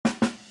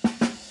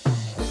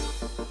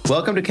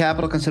Welcome to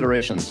Capital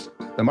Considerations,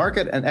 the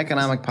market and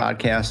economic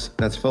podcast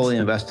that's fully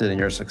invested in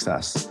your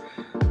success.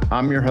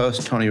 I'm your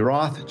host, Tony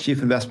Roth,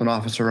 Chief Investment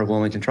Officer of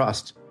Wilmington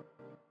Trust.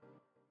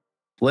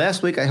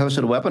 Last week, I hosted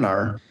a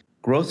webinar,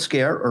 Growth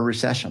Scare or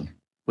Recession,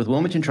 with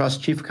Wilmington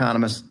Trust Chief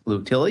Economist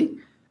Luke Tilley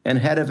and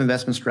Head of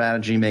Investment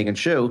Strategy Megan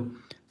Hsu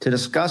to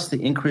discuss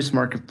the increased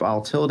market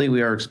volatility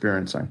we are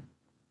experiencing.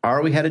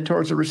 Are we headed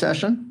towards a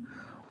recession,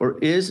 or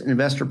is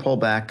investor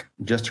pullback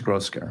just a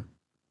growth scare?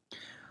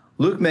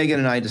 Luke, Megan,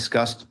 and I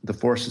discussed the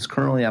forces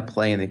currently at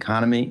play in the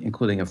economy,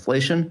 including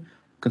inflation,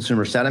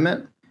 consumer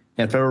sentiment,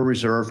 and Federal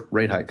Reserve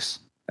rate hikes,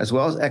 as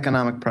well as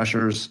economic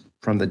pressures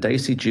from the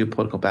dicey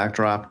geopolitical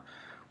backdrop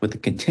with the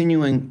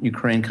continuing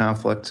Ukraine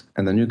conflict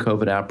and the new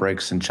COVID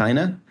outbreaks in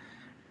China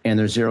and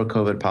their zero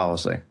COVID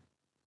policy.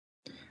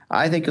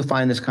 I think you'll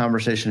find this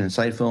conversation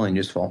insightful and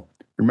useful.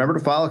 Remember to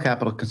follow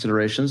Capital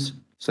Considerations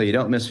so you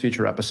don't miss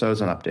future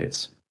episodes and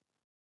updates.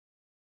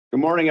 Good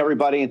morning,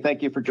 everybody, and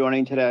thank you for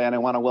joining today. And I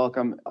want to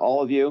welcome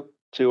all of you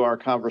to our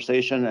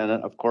conversation. And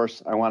of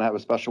course, I want to have a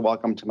special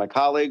welcome to my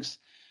colleagues,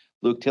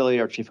 Luke Tilley,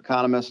 our Chief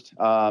Economist,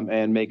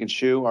 and Megan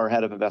Hsu, our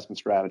Head of Investment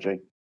Strategy.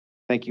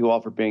 Thank you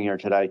all for being here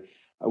today.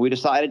 We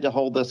decided to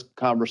hold this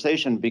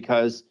conversation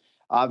because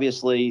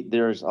obviously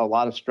there's a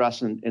lot of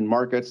stress in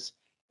markets,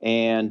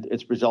 and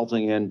it's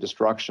resulting in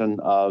destruction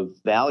of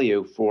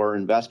value for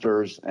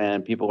investors,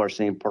 and people are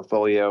seeing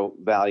portfolio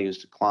values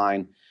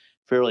decline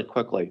fairly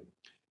quickly.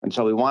 And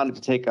so we wanted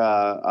to take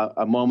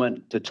a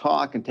moment to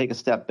talk and take a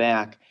step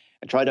back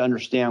and try to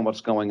understand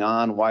what's going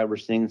on, why we're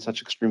seeing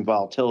such extreme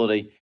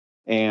volatility,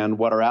 and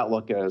what our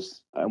outlook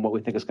is, and what we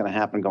think is going to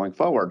happen going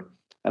forward.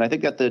 And I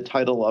think that the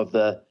title of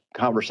the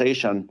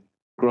conversation,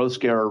 Growth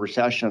Scare or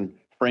Recession,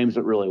 frames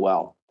it really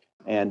well.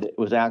 And it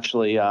was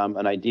actually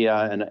an idea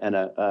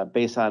and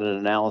based on an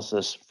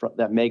analysis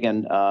that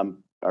Megan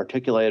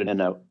articulated in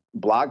a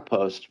blog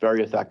post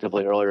very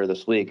effectively earlier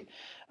this week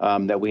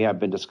that we have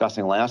been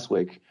discussing last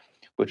week,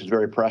 which is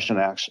very prescient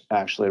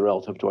actually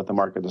relative to what the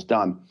market has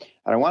done.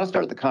 And I want to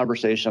start the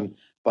conversation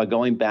by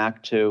going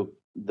back to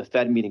the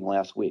Fed meeting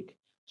last week.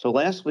 So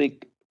last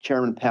week,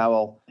 Chairman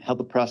Powell held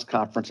the press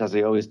conference, as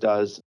he always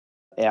does,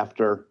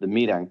 after the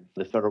meeting,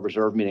 the Federal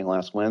Reserve meeting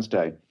last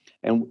Wednesday.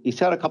 And he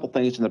said a couple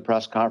things in the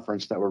press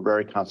conference that were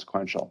very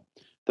consequential.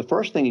 The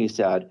first thing he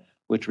said,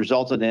 which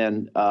resulted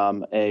in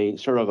a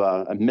sort of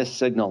a missed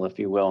signal, if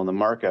you will, in the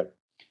market,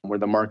 where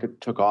the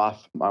market took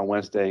off on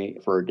Wednesday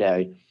for a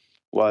day,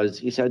 was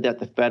he said that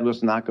the Fed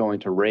was not going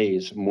to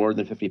raise more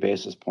than 50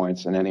 basis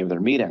points in any of their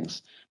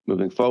meetings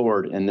moving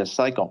forward in this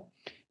cycle.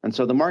 And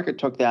so the market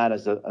took that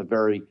as a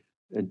very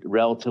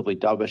relatively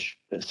dovish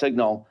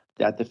signal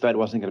that the Fed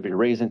wasn't going to be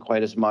raising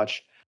quite as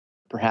much.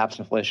 Perhaps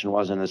inflation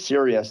wasn't as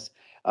serious,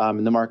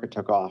 and the market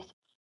took off.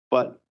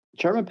 But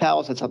Chairman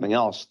Powell said something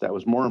else that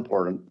was more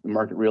important. The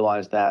market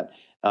realized that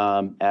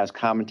as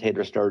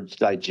commentators started to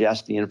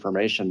digest the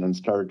information and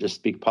started to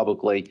speak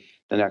publicly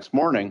the next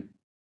morning,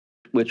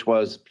 which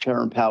was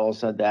Chairman Powell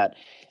said that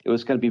it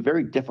was going to be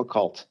very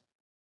difficult.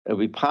 It would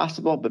be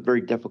possible, but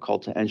very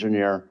difficult to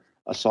engineer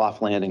a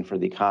soft landing for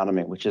the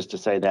economy, which is to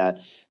say that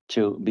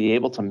to be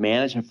able to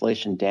manage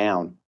inflation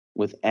down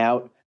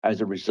without,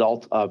 as a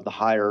result of the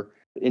higher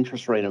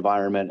interest rate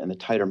environment and the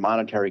tighter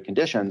monetary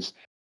conditions,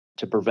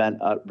 to prevent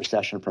a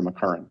recession from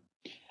occurring.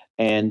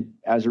 And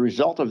as a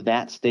result of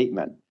that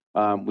statement,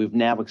 we've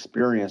now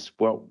experienced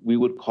what we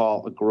would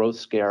call a growth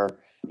scare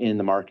in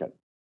the market.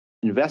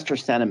 Investor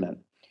sentiment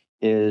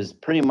is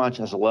pretty much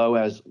as low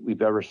as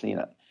we've ever seen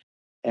it.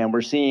 And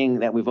we're seeing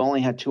that we've only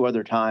had two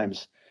other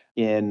times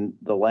in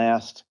the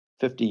last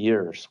 50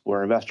 years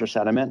where investor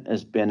sentiment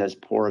has been as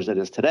poor as it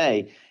is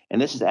today.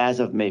 And this is as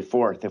of May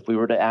 4th. If we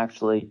were to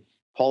actually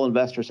poll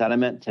investor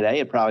sentiment today,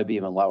 it'd probably be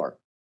even lower.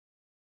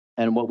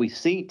 And what we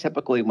see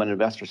typically when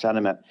investor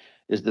sentiment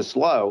is this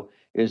low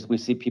is we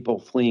see people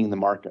fleeing the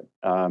market.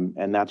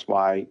 And that's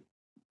why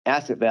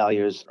asset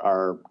values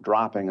are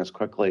dropping as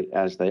quickly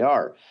as they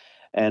are.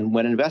 And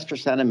when investor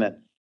sentiment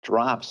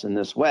drops in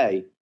this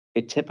way,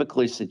 it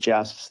typically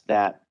suggests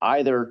that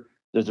either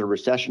there's a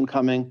recession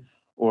coming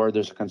or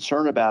there's a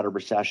concern about a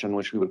recession,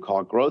 which we would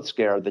call a growth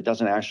scare, that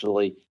doesn't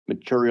actually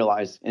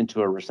materialize into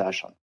a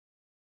recession.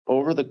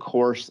 Over the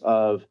course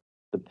of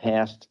the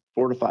past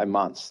 4 to 5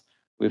 months,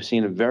 we've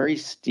seen a very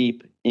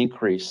steep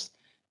increase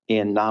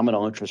in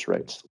nominal interest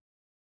rates.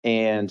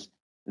 And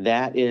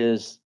that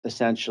is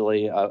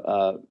essentially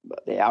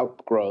the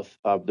outgrowth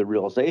of the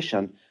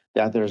realization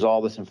that there's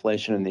all this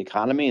inflation in the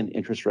economy and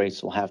interest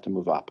rates will have to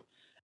move up.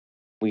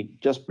 We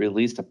just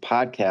released a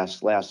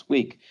podcast last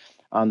week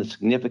on the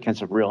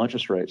significance of real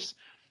interest rates.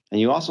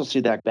 And you also see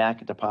that back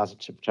into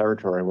positive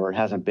territory where it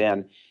hasn't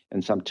been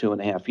in some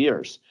 2.5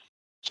 years.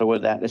 So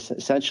what that is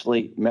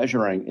essentially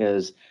measuring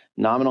is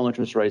nominal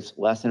interest rates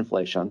less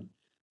inflation.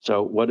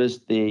 So what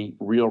is the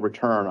real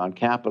return on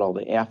capital,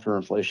 the after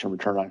inflation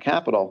return on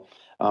capital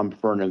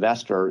for an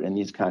investor in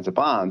these kinds of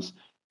bonds?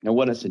 And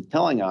what it's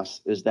telling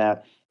us is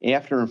that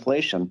after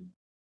inflation,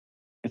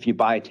 if you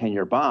buy a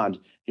 10-year bond,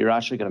 you're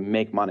actually going to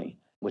make money,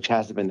 which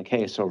hasn't been the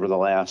case over the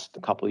last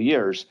couple of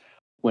years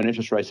when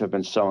interest rates have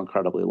been so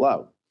incredibly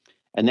low.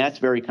 And that's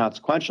very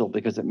consequential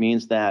because it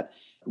means that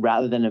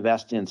rather than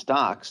invest in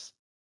stocks,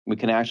 we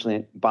can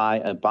actually buy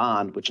a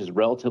bond, which is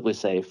relatively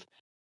safe,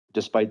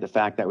 despite the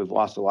fact that we've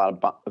lost a lot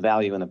of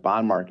value in the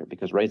bond market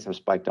because rates have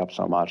spiked up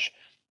so much.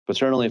 But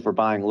certainly if we're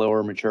buying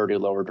lower maturity,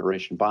 lower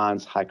duration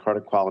bonds, high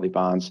credit quality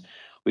bonds,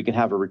 we can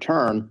have a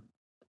return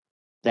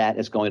that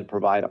is going to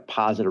provide a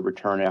positive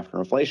return after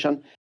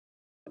inflation.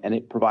 And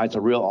it provides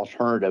a real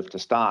alternative to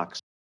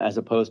stocks as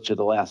opposed to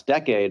the last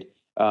decade,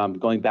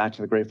 going back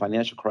to the great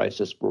financial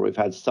crisis where we've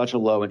had such a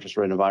low interest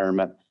rate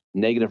environment,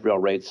 negative real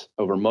rates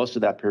over most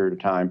of that period of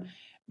time,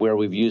 where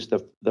we've used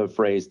the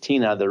phrase,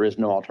 Tina, there is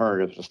no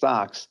alternative to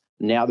stocks.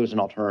 Now there's an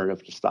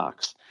alternative to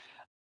stocks.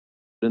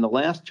 In the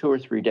last 2 or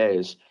 3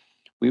 days,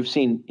 we've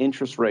seen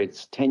interest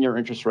rates, 10-year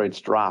interest rates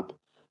drop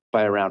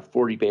by around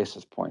 40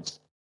 basis points.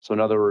 So in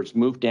other words,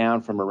 move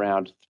down from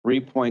around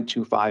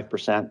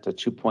 3.25%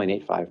 to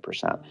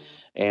 2.85%.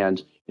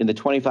 And in the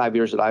 25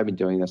 years that I've been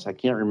doing this, I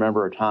can't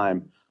remember a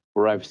time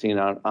where I've seen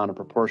on a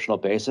proportional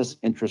basis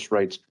interest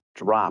rates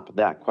drop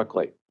that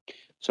quickly.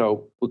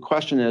 So the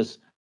question is,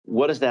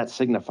 what does that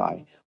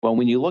signify? Well,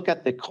 when you look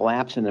at the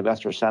collapse in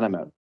investor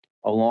sentiment,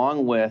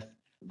 along with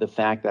the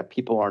fact that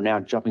people are now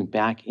jumping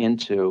back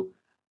into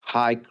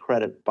high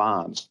credit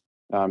bonds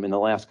in the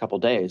last couple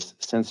of days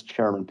since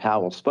Chairman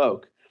Powell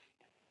spoke,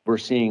 we're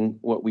seeing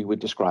what we would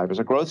describe as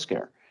a growth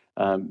scare.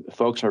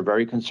 Folks are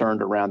very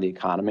concerned around the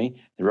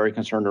economy. They're very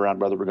concerned around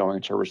whether we're going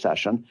into a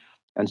recession.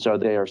 And so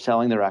they are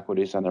selling their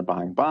equities and they're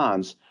buying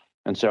bonds.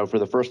 And so for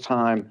the first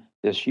time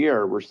this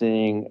year, we're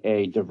seeing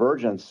a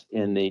divergence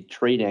in the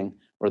trading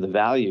or the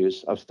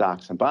values of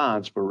stocks and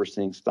bonds, where we're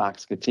seeing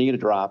stocks continue to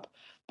drop,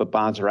 but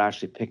bonds are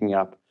actually picking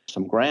up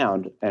some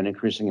ground and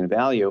increasing in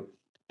value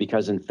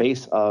because in the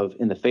face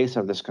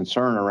of this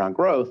concern around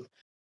growth,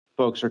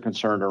 folks are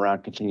concerned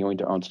around continuing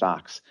to own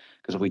stocks.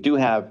 Because if we do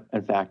have,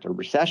 in fact, a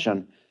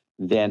recession,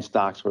 then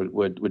stocks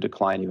would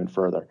decline even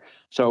further.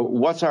 So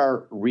what's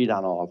our read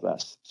on all of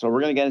this? So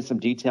we're going to get into some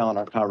detail in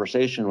our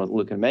conversation with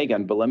Luke and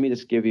Megan, but let me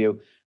just give you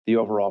the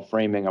overall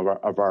framing of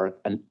our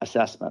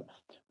assessment,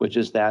 which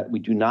is that we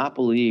do not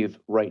believe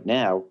right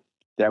now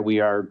that we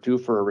are due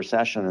for a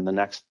recession in the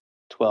next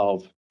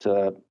 12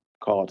 to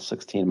call it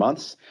 16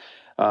 months.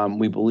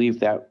 We believe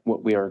that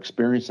what we are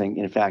experiencing,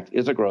 in fact,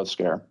 is a growth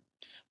scare.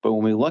 But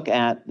when we look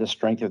at the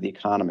strength of the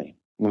economy,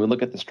 when we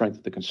look at the strength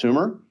of the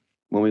consumer,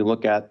 when we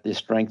look at the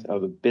strength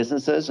of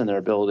businesses and their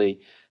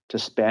ability to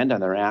spend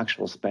on their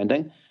actual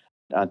spending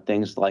on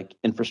things like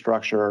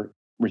infrastructure,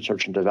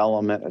 research and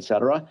development, et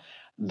cetera,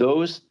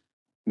 those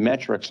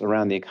metrics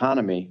around the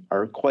economy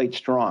are quite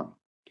strong.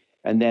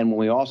 And then when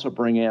we also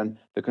bring in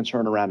the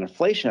concern around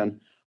inflation,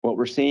 what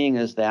we're seeing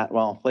is that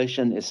while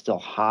inflation is still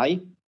high,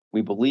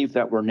 we believe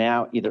that we're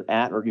now either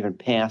at or even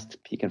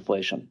past peak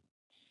inflation.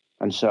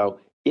 And so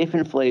if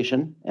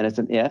inflation, and it's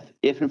an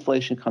if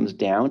inflation comes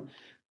down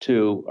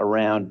to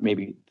around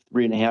maybe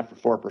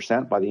 3.5% or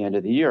 4% by the end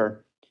of the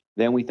year,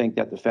 then we think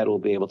that the Fed will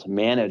be able to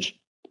manage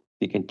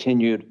the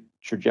continued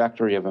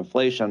trajectory of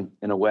inflation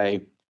in a way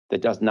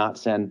that does not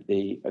send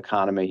the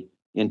economy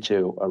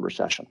into a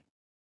recession.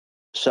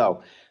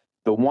 So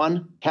the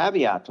one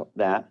caveat to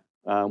that,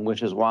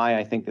 which is why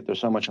I think that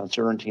there's so much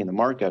uncertainty in the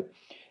market,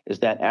 is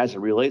that as it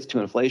relates to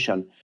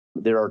inflation,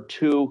 there are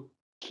two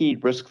key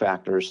risk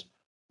factors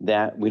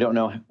that we don't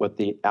know what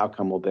the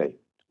outcome will be.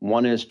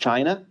 One is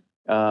China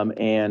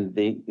and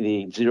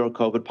the zero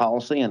COVID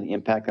policy and the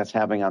impact that's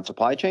having on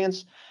supply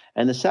chains.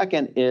 And the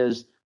second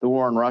is the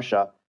war in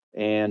Russia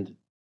and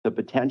the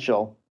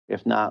potential,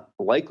 if not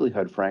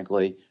likelihood,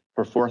 frankly,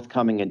 for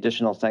forthcoming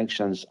additional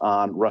sanctions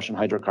on Russian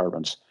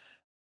hydrocarbons.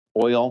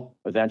 Oil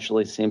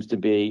eventually seems to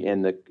be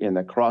in the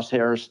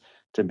crosshairs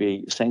to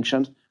be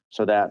sanctioned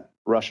so that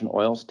Russian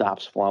oil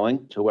stops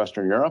flowing to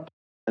Western Europe,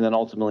 and then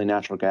ultimately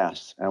natural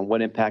gas. And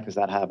what impact does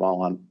that have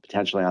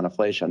potentially on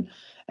inflation?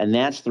 And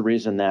that's the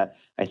reason that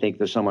I think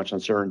there's so much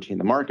uncertainty in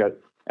the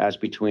market as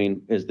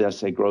between, is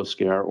this a growth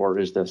scare or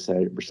is this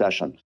a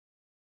recession?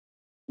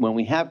 When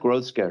we have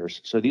growth scares,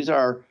 so these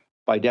are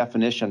by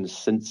definition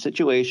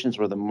situations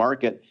where the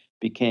market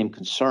became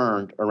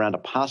concerned around a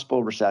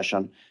possible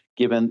recession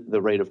given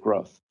the rate of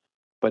growth,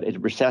 but a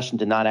recession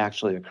did not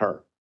actually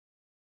occur.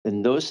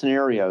 In those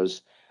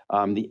scenarios,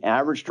 the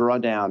average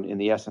drawdown in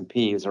the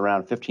S&P is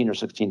around 15 or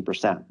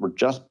 16%. We're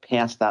just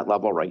past that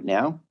level right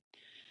now.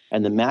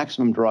 And the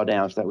maximum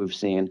drawdowns that we've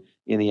seen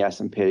in the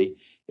S&P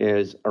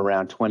is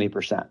around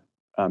 20%,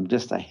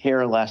 just a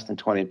hair less than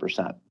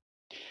 20%.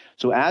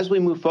 So as we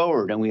move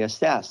forward and we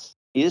assess,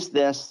 is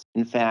this,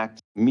 in fact,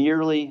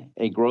 merely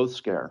a growth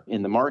scare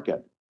in the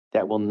market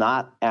that will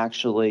not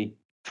actually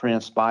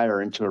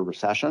transpire into a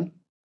recession?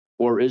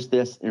 Or is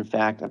this, in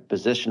fact, a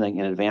positioning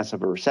in advance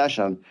of a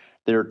recession?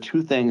 There are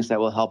two things that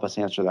will help us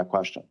answer that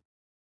question.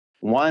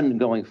 One,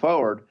 going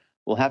forward,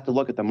 we'll have to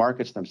look at the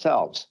markets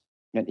themselves.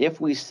 And if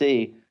we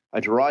see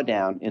a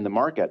drawdown in the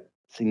market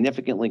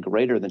significantly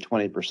greater than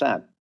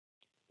 20%,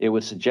 it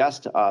would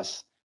suggest to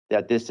us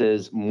that this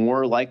is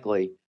more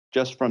likely,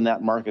 just from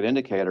that market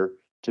indicator,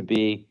 to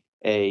be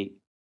a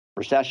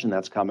recession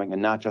that's coming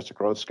and not just a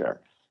growth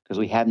scare. Because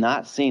we have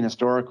not seen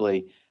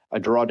historically a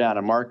drawdown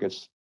in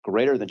markets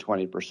greater than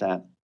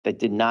 20% that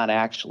did not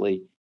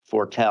actually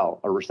foretell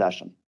a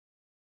recession.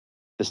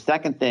 The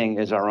second thing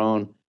is our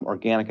own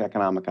organic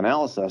economic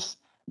analysis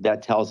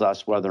that tells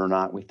us whether or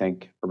not we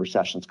think a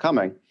recession is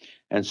coming.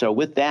 And so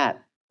with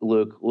that,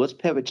 Luke, let's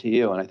pivot to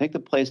you. And I think the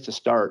place to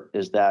start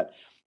is that,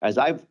 as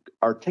I've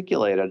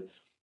articulated,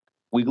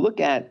 we look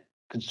at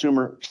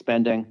consumer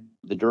spending,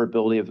 the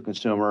durability of the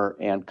consumer,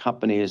 and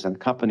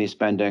company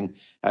spending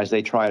as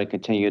they try to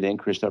continue to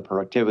increase their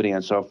productivity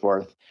and so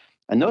forth.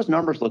 And those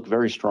numbers look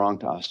very strong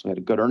to us. We had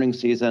a good earnings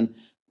season.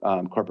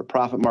 Corporate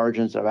profit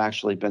margins have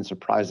actually been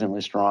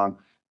surprisingly strong,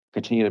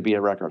 continue to be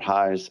at record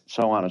highs,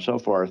 so on and so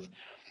forth.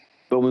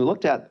 But when we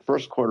looked at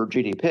first quarter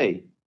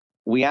GDP,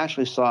 we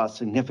actually saw a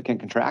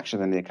significant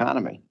contraction in the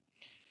economy.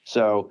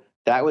 So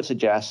that would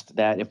suggest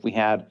that if we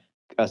had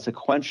a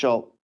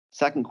sequential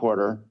second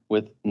quarter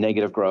with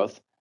negative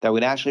growth, that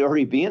we'd actually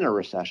already be in a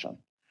recession.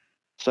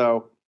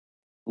 So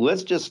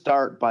let's just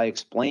start by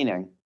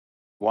explaining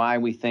why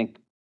we think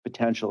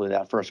potentially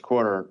that first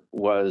quarter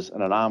was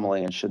an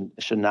anomaly and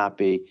should not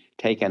be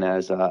taken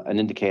as an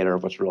indicator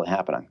of what's really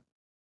happening.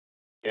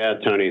 Yeah,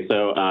 Tony.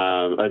 So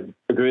I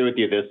agree with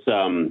you. This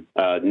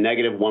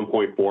negative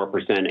 1.4%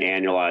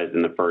 annualized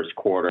in the first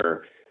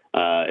quarter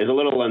is a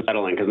little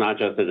unsettling because not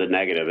just is it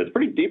negative, it's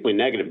pretty deeply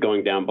negative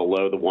going down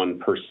below the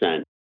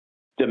 1%.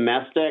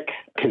 Domestic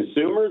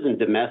consumers and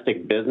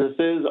domestic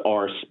businesses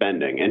are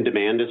spending and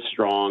demand is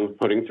strong,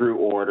 putting through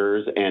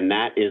orders, and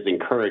that is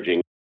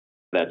encouraging.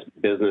 That's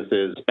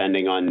businesses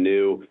spending on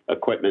new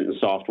equipment and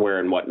software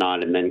and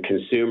whatnot, and then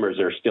consumers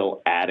are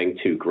still adding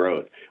to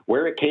growth.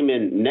 Where it came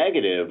in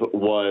negative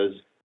was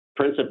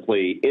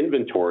principally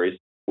inventories.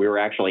 We were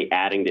actually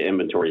adding to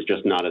inventories,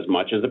 just not as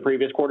much as the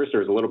previous quarter, so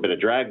there's a little bit of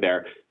drag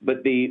there.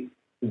 But the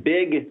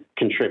big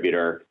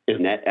contributor is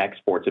net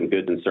exports and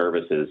goods and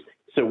services.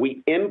 So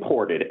we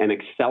imported and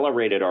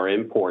accelerated our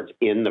imports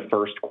in the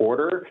first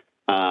quarter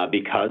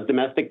because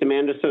domestic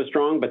demand is so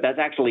strong, but that's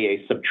actually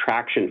a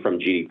subtraction from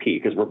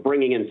GDP because we're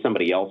bringing in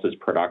somebody else's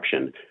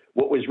production.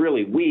 What was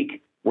really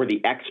weak were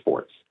the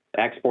exports.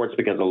 Exports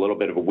because a little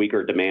bit of a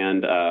weaker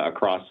demand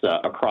across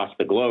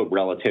the globe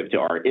relative to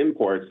our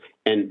imports,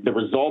 and the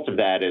result of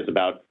that is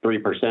about 3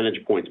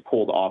 percentage points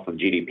pulled off of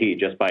GDP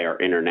just by our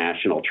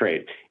international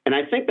trade. And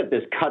I think that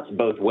this cuts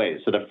both ways.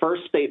 So the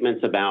first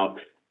statements about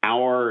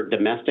our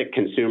domestic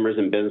consumers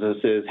and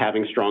businesses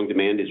having strong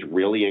demand is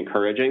really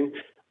encouraging.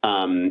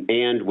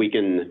 And we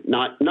can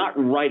not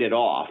write it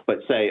off, but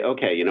say,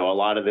 okay, a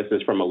lot of this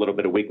is from a little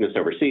bit of weakness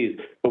overseas,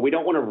 but we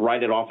don't want to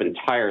write it off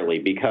entirely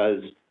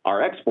because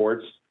our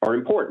exports are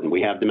important.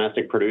 We have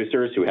domestic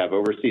producers who have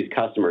overseas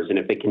customers, and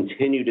if they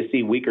continue to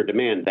see weaker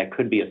demand, that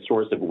could be a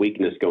source of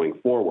weakness going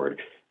forward.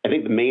 I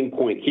think the main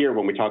point here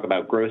when we talk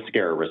about growth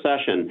scare or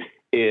recession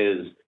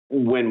is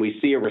when we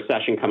see a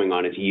recession coming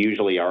on, it's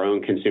usually our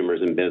own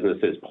consumers and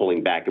businesses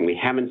pulling back, and we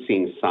haven't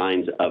seen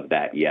signs of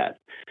that yet.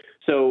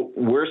 So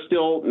we're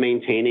still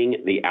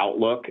maintaining the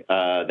outlook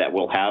that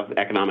we'll have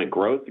economic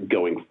growth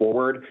going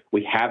forward.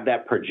 We have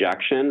that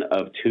projection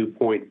of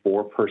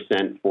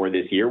 2.4% for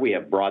this year. We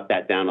have brought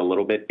that down a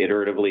little bit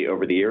iteratively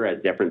over the year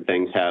as different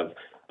things have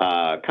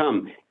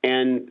come.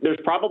 And there's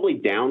probably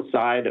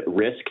downside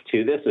risk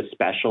to this,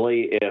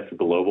 especially if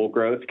global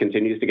growth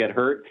continues to get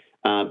hurt.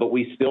 But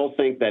we still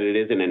think that it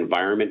is an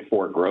environment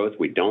for growth.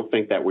 We don't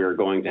think that we're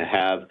going to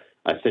have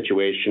a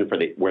situation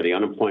where the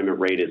unemployment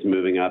rate is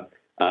moving up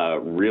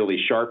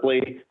really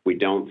sharply. We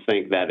don't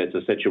think that it's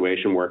a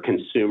situation where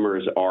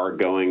consumers are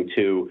going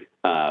to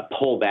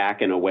pull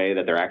back in a way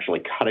that they're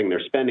actually cutting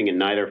their spending, and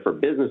neither for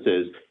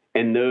businesses.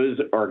 And those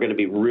are going to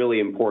be really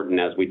important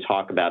as we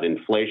talk about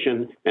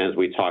inflation and as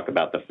we talk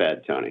about the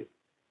Fed, Tony.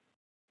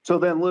 So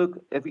then,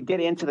 Luke, if we get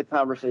into the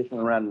conversation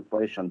around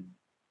inflation,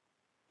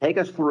 take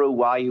us through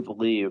why you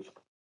believe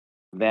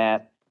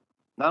that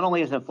not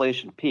only has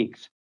inflation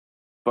peaked,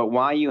 but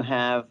why you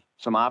have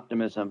some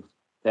optimism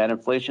that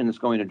inflation is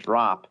going to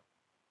drop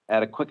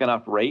at a quick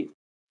enough rate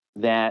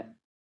that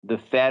the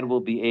Fed will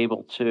be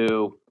able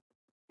to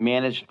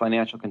manage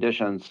financial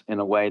conditions in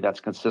a way that's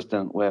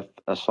consistent with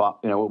a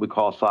soft, what we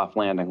call a soft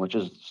landing, which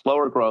is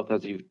slower growth,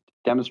 as you've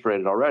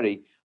demonstrated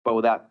already, but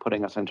without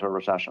putting us into a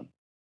recession.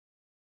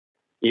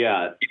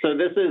 Yeah, so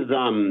this is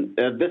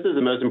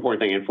the most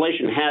important thing.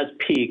 Inflation has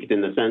peaked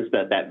in the sense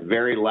that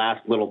very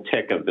last little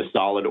tick of the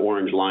solid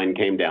orange line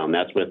came down.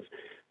 That's with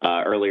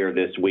earlier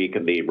this week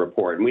of the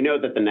report. And we know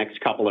that the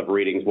next couple of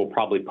readings will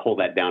probably pull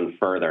that down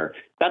further.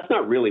 That's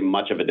not really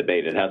much of a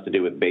debate. It has to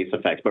do with base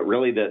effects. But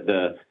really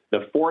the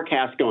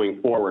forecast going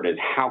forward is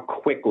how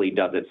quickly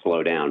does it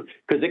slow down?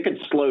 Because it could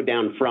slow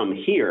down from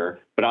here.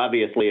 But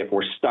obviously, if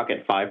we're stuck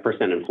at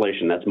 5%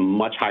 inflation, that's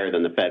much higher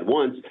than the Fed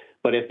wants.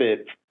 But if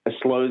it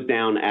slows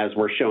down as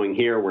we're showing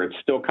here, where it's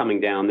still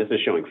coming down, this is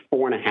showing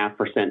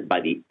 4.5%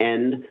 by the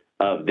end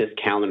of this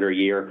calendar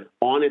year,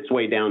 on its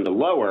way down to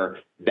lower,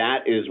 that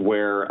is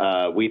where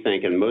we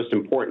think, and most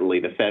importantly,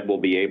 the Fed will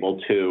be able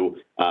to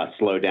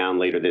slow down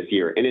later this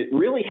year. And it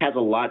really has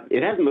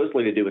it has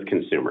mostly to do with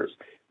consumers.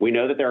 We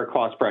know that there are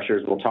cost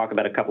pressures. We'll talk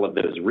about a couple of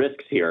those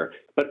risks here,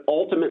 but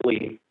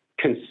ultimately,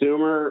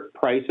 consumer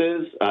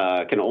prices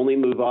can only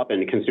move up,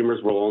 and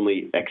consumers will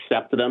only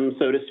accept them,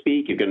 so to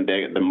speak.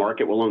 The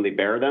market will only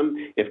bear them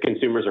if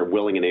consumers are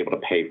willing and able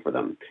to pay for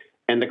them.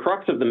 And the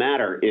crux of the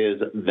matter is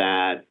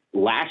that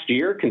last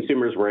year,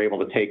 consumers were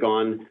able to take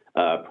on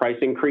price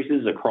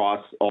increases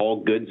across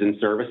all goods and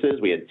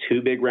services. We had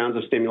 2 big rounds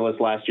of stimulus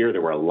last year.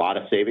 There were a lot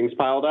of savings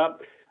piled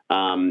up.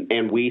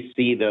 And we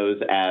see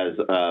those as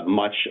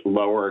much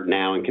lower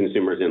now and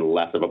consumers in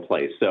less of a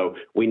place. So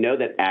we know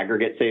that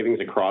aggregate savings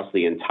across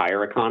the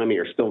entire economy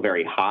are still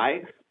very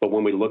high. But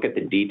when we look at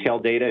the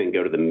detailed data and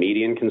go to the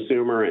median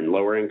consumer and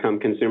lower income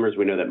consumers,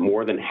 we know that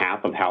more than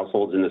half of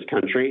households in this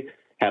country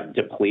have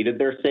depleted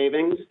their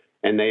savings,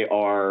 and they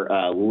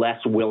are less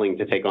willing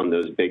to take on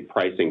those big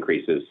price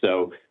increases.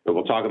 So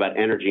we'll talk about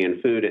energy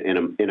and food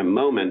in a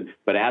moment,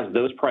 but as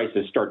those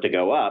prices start to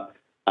go up,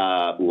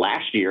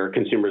 last year,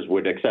 consumers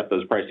would accept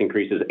those price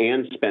increases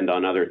and spend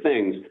on other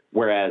things,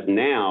 whereas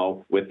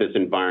now, with this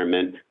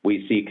environment,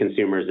 we see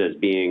consumers as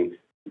being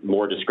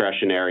more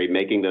discretionary,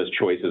 making those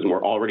choices.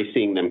 We're already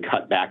seeing them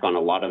cut back on a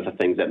lot of the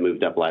things that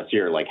moved up last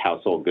year, like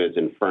household goods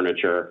and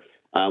furniture.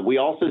 We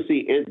also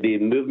see the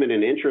movement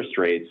in interest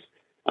rates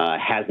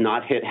has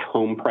not hit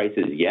home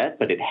prices yet,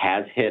 but it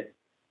has hit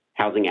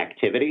housing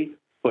activity,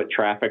 foot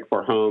traffic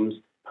for homes,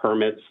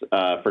 permits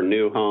for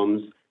new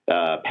homes,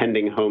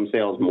 pending home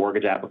sales,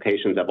 mortgage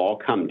applications have all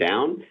come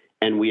down,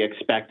 and we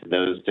expect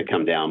those to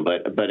come down.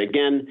 But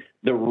again,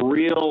 the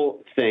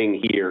real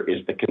thing here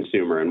is the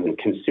consumer, and when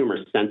consumer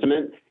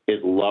sentiment is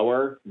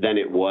lower than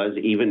it was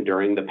even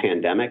during the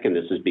pandemic, and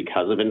this is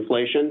because of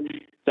inflation.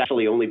 It's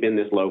actually only been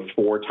this low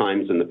 4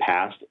 times in the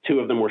past. 2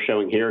 of them we're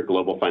showing here,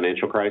 global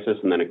financial crisis,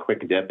 and then a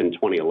quick dip in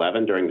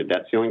 2011 during the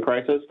debt ceiling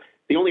crisis.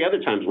 The only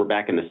other times were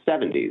back in the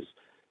 70s.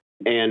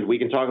 And we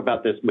can talk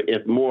about this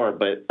if more,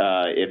 but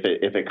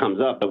if it comes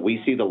up. But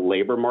we see the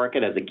labor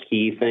market as a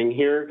key thing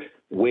here.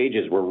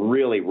 Wages were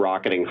really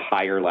rocketing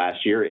higher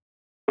last year.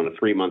 On a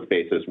 3-month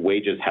basis,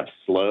 wages have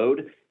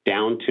slowed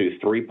down to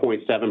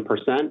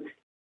 3.7%.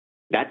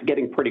 That's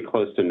getting pretty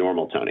close to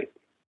normal, Tony.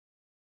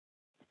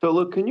 So,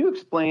 Luke, can you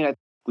explain?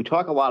 We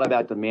talk a lot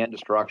about demand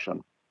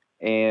destruction,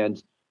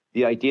 and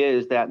the idea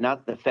is that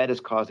not the Fed is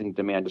causing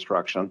demand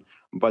destruction,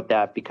 but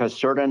that because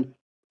certain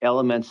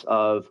elements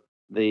of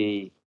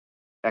the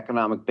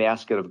economic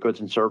basket of goods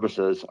and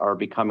services are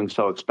becoming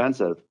so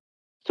expensive.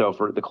 So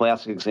for the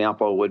classic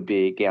example would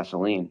be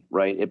gasoline,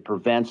 right? It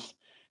prevents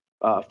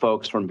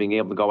folks from being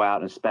able to go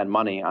out and spend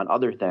money on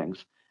other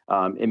things.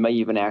 It may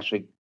even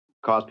actually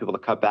cause people to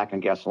cut back on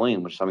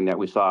gasoline, which is something that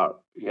we saw,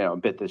 a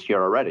bit this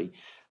year already.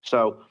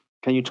 So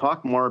can you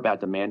talk more about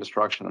demand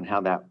destruction and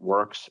how that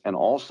works? And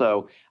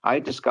also, I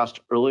discussed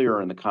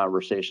earlier in the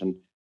conversation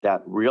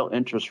that real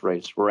interest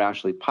rates were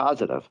actually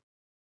positive.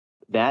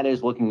 That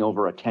is looking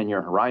over a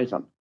 10-year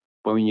horizon.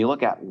 But when you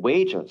look at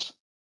wages,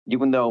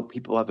 even though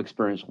people have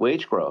experienced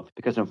wage growth,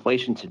 because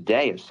inflation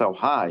today is so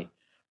high,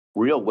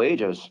 real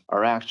wages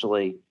are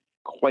actually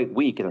quite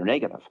weak and they're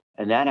negative.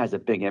 And that has a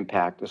big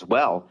impact as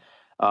well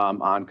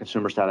on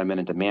consumer sentiment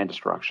and demand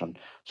destruction.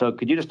 So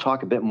could you just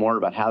talk a bit more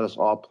about how this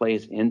all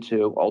plays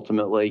into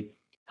ultimately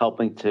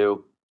helping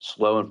to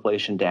slow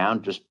inflation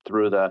down just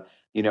through the,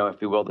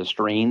 if you will, the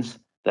strains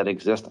that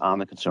exist on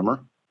the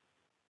consumer?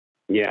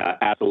 Yeah,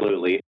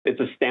 absolutely. It's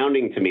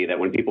astounding to me that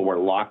when people were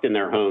locked in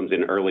their homes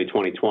in early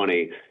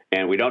 2020,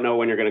 and we don't know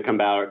when you're going to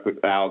come out,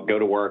 go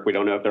to work, we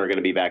don't know if there are going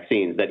to be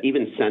vaccines, that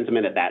even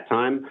sentiment at that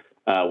time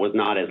was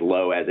not as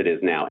low as it is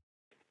now.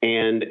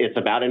 And it's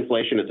about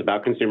inflation. It's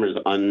about consumers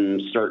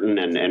uncertain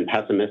and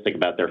pessimistic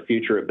about their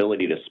future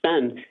ability to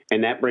spend.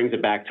 And that brings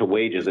it back to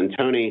wages. And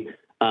Tony,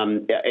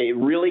 it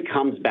really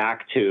comes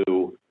back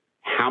to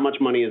how much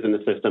money is in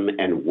the system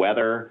and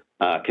whether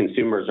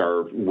consumers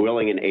are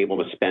willing and able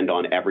to spend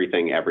on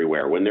everything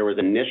everywhere. When there was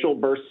initial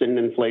bursts in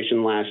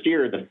inflation last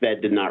year, the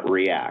Fed did not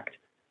react.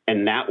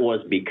 And that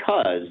was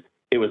because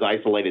it was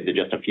isolated to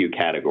just a few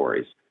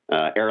categories,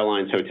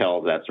 airlines,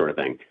 hotels, that sort of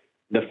thing.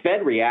 The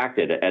Fed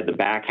reacted at the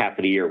back half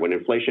of the year when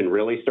inflation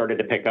really started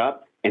to pick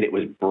up, and it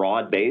was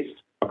broad-based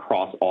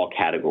across all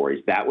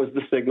categories. That was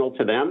the signal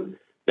to them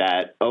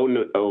that,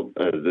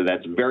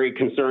 that's very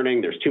concerning.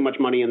 There's too much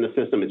money in the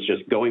system. It's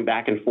just going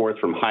back and forth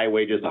from high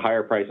wages to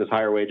higher prices,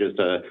 higher wages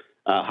to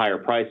higher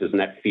prices, and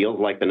that feels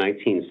like the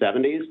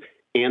 1970s.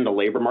 And the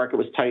labor market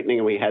was tightening,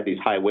 and we had these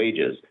high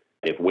wages.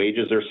 If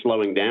wages are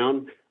slowing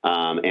down,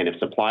 and if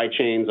supply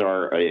chains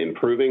are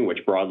improving, which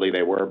broadly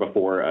they were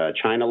before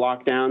China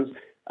lockdowns,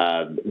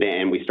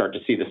 and we start to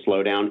see the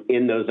slowdown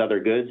in those other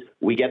goods,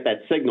 we get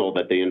that signal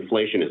that the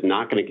inflation is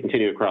not going to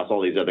continue across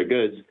all these other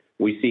goods.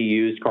 We see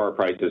used car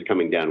prices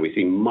coming down. We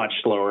see much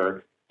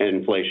slower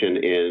inflation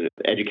in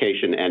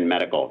education and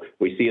medical.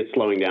 We see it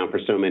slowing down for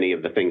so many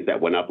of the things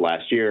that went up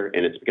last year,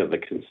 and it's because the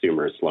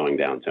consumer is slowing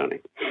down,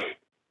 Tony.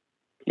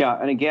 Yeah,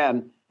 and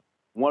again,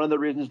 one of the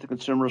reasons the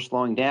consumer is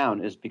slowing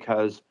down is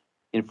because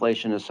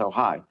inflation is so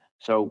high.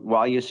 So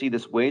while you see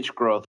this wage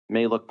growth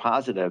may look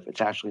positive,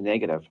 it's actually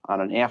negative.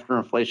 On an after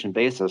inflation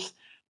basis,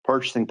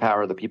 purchasing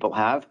power that people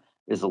have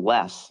is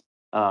less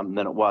than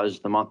it was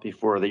the month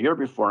before, or the year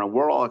before, and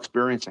we're all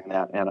experiencing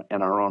that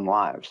in our own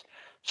lives.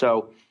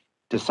 So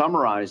to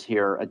summarize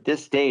here, at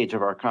this stage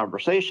of our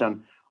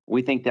conversation,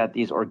 we think that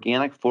these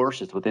organic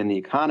forces within the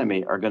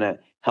economy are going to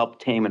help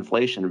tame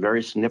inflation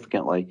very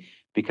significantly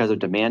because of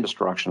demand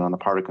destruction on the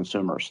part of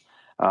consumers.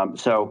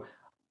 So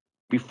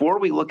before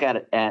we look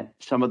at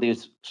some of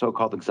these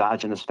so-called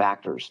exogenous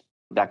factors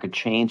that could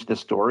change the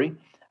story,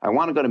 I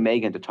want to go to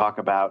Megan to talk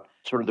about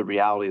sort of the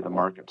reality of the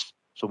markets.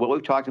 So what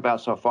we've talked about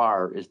so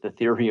far is the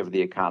theory of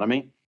the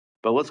economy,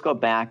 but let's go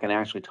back and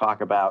actually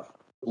talk about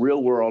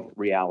real-world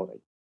reality.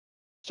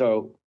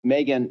 So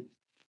Megan,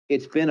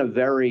 it's been a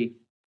very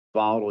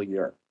volatile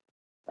year.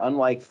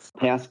 Unlike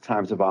past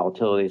times of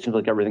volatility, it seems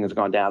like everything has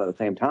gone down at the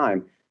same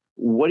time.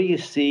 What do you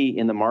see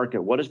in the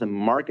market? What is the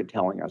market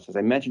telling us? As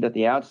I mentioned at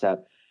the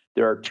outset,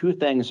 there are two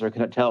things that are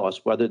going to tell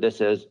us whether this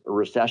is a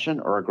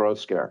recession or a growth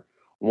scare.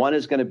 One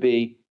is going to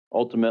be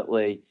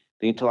ultimately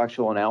the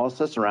intellectual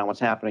analysis around what's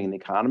happening in the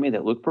economy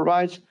that Luke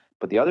provides,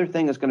 but the other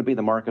thing is going to be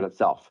the market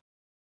itself.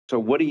 So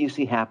what do you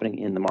see happening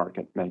in the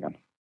market, Megan?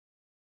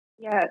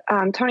 Yeah,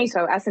 Tony,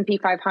 so S&P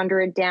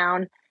 500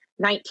 down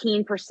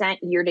 19%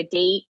 year to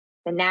date.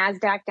 The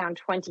NASDAQ down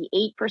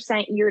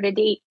 28% year to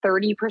date,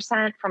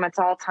 30% from its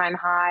all-time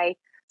high.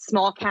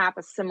 Small cap,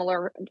 a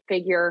similar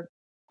figure.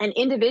 And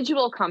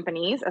individual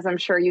companies, as I'm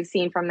sure you've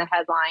seen from the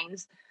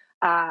headlines,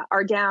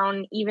 are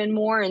down even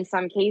more in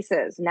some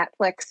cases.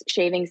 Netflix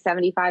shaving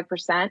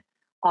 75%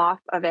 off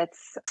of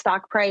its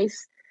stock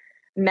price.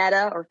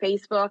 Meta or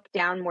Facebook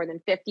down more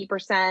than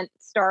 50%.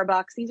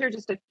 Starbucks, these are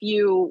just a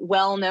few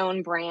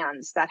well-known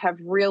brands that have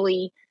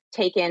really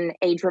taken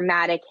a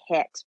dramatic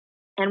hit.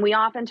 And we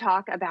often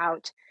talk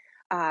about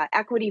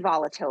equity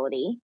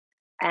volatility.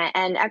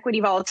 And equity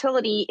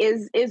volatility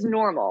is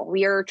normal.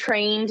 We are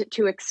trained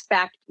to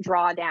expect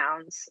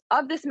drawdowns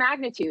of this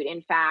magnitude,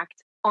 in fact,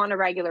 on a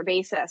regular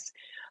basis.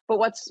 But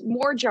what's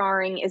more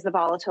jarring is the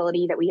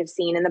volatility that we have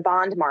seen in the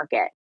bond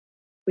market.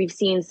 We've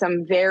seen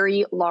some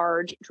very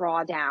large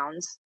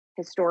drawdowns,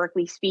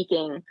 historically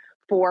speaking,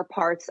 for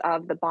parts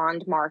of the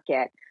bond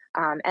market.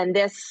 And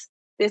this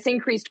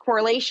increased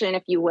correlation,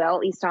 if you will,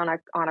 at least on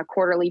a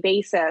quarterly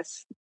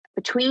basis,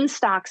 between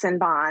stocks and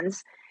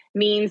bonds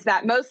means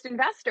that most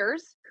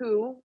investors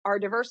who are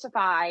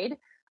diversified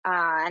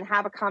and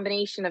have a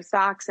combination of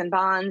stocks and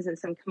bonds and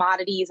some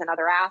commodities and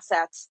other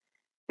assets,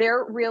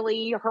 they're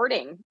really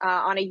hurting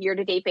on a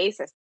year-to-date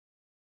basis.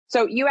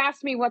 So you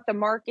asked me what the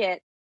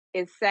market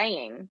is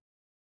saying.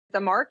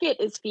 The market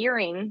is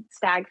fearing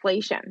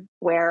stagflation,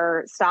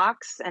 where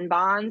stocks and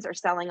bonds are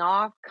selling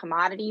off.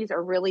 Commodities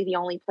are really the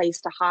only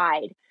place to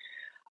hide.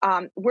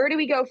 Where do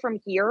we go from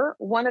here?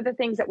 One of the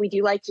things that we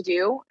do like to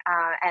do,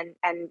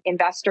 and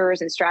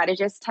investors and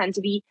strategists tend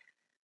to be,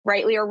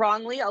 rightly or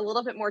wrongly, a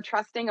little bit more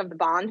trusting of the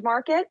bond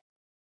market.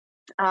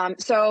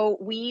 So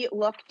we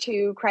look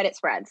to credit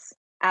spreads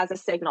as a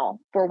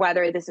signal for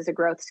whether this is a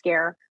growth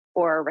scare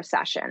or a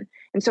recession.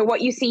 And so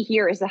what you see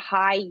here is a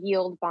high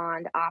yield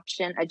bond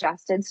option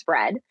adjusted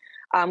spread,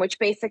 which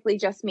basically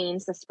just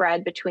means the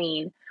spread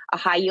between a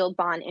high yield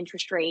bond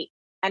interest rate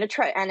and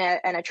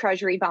a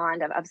treasury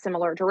bond of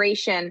similar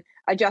duration,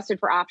 adjusted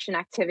for option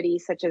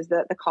activities such as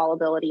the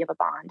callability of a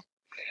bond.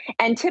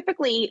 And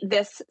typically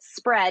this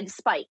spread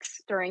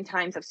spikes during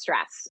times of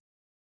stress.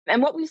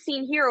 And what we've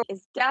seen here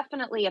is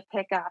definitely a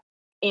pickup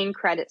in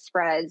credit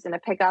spreads and a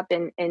pickup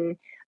in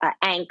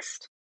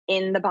angst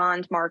in the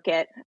bond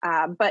market,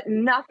 but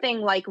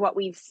nothing like what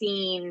we've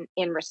seen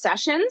in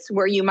recessions,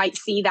 where you might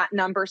see that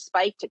number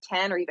spike to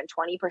 10 or even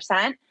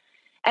 20%,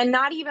 and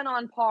not even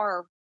on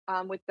par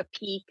with the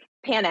peak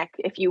panic,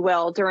 if you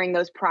will, during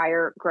those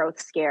prior growth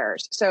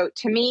scares. So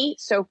to me,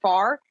 so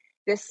far,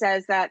 this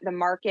says that the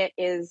market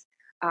is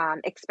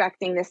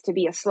expecting this to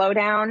be a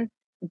slowdown,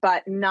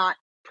 but not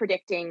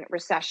predicting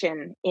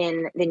recession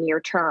in the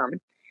near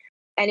term.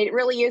 And it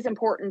really is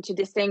important to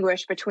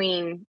distinguish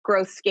between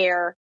growth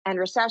scare and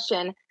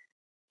recession,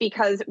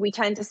 because we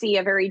tend to see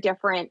a very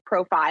different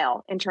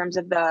profile in terms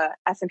of the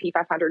S&P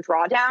 500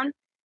 drawdown,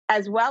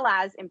 as well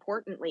as,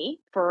 importantly,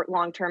 for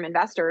long-term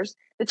investors,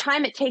 the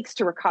time it takes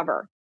to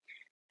recover.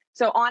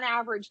 So on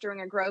average, during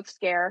a growth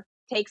scare,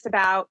 takes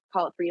about,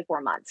 call it 3 to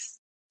 4 months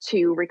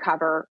to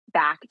recover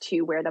back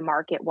to where the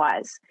market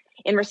was.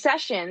 In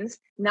recessions,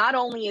 not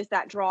only is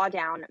that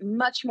drawdown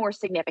much more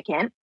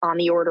significant, on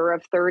the order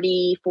of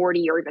 30,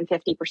 40, or even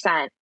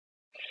 50%,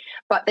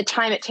 but the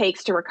time it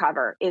takes to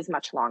recover is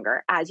much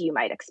longer, as you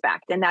might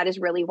expect. And that is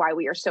really why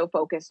we are so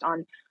focused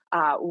on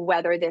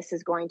whether this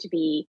is going to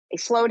be a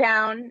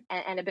slowdown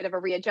and a bit of a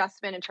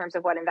readjustment in terms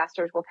of what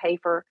investors will pay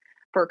for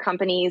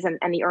companies and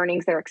the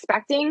earnings they're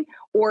expecting,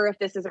 or if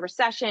this is a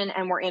recession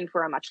and we're in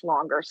for a much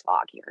longer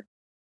slog here.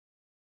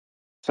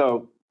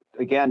 So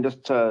again,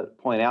 just to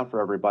point out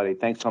for everybody,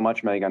 thanks so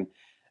much, Megan.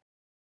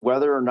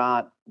 Whether or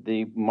not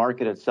the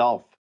market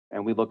itself,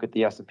 and we look at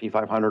the S&P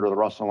 500 or the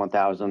Russell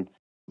 1000,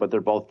 but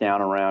they're both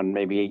down around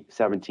maybe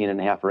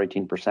 17.5 or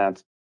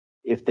 18%.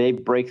 If they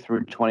break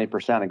through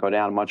 20% and go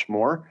down much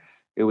more,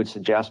 it would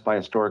suggest by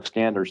historic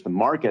standards, the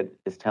market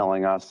is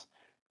telling us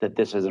that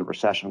this is a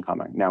recession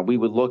coming. Now, we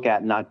would look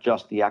at not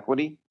just the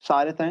equity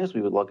side of things.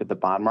 We would look at the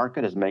bond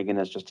market, as Megan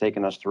has just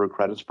taken us through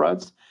credit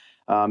spreads,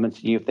 and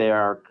see if they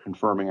are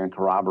confirming and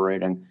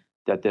corroborating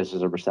that this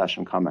is a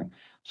recession coming.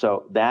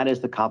 So that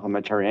is the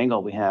complementary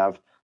angle we have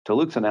to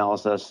Luke's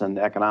analysis and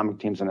the economic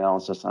team's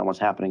analysis on what's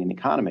happening in the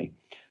economy.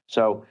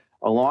 So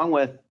along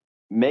with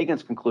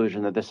Megan's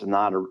conclusion that this is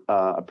not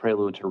a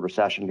prelude to a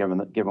recession,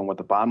 given what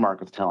the bond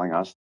market's telling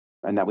us,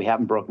 and that we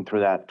haven't broken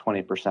through that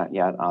 20%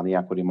 yet on the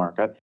equity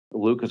market,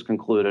 Luke has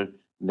concluded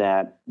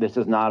that this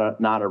is not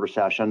a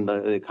recession.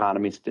 The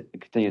economy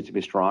continues to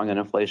be strong, and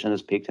inflation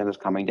has peaked and is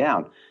coming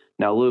down.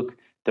 Now, Luke,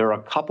 there are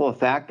a couple of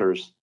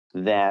factors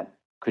that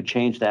could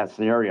change that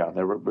scenario.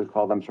 We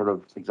call them sort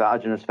of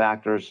exogenous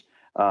factors.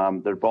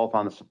 They're both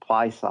on the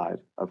supply side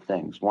of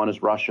things. One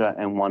is Russia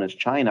and one is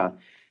China.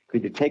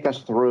 Could you take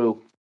us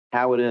through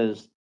how it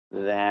is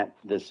that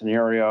the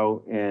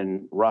scenario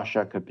in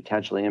Russia could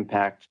potentially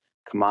impact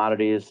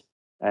commodities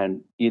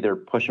and either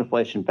push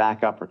inflation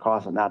back up or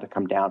cause it not to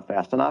come down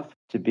fast enough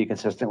to be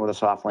consistent with a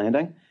soft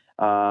landing?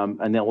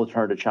 And then we'll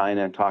turn to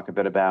China and talk a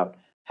bit about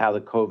how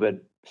the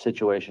COVID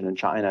situation in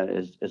China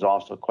is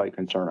also quite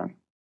concerning.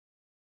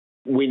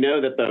 We know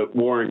that the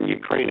war in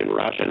Ukraine and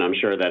Russia, and I'm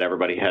sure that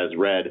everybody has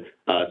read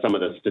some of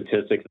the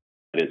statistics,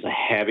 it's a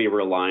heavy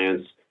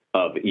reliance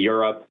of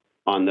Europe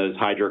on those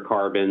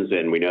hydrocarbons,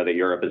 and we know that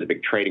Europe is a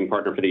big trading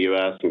partner for the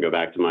U.S., and go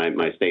back to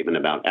my statement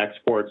about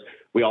exports.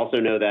 We also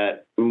know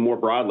that more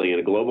broadly in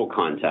a global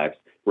context,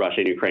 Russia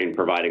and Ukraine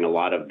providing a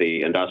lot of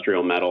the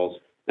industrial metals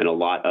and a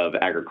lot of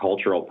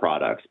agricultural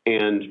products.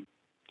 And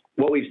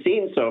what we've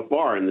seen so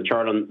far in the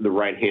chart on the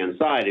right-hand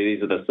side,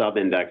 these are the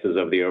sub-indexes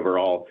of the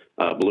overall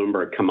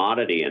Bloomberg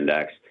Commodity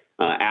Index.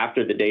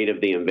 After the date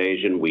of the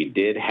invasion, we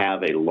did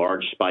have a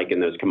large spike in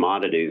those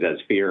commodities as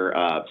fear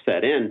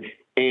set in.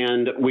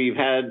 And we've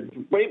had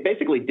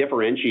basically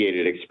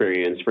differentiated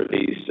experience for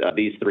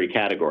these three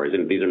categories.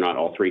 And these are not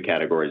all three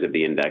categories of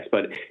the index,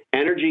 but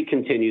energy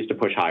continues to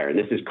push higher. And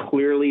this is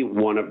clearly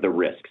one of the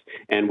risks.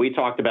 And we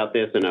talked about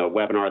this in a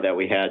webinar that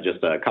we had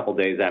just a couple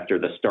days after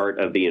the start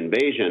of the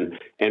invasion.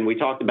 And we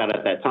talked about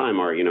at that time,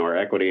 our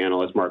equity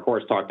analyst, Mark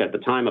Horst, talked at the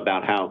time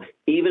about how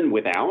even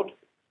without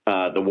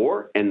the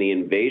war and the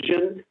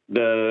invasion,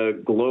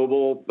 the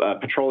global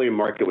petroleum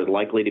market was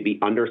likely to be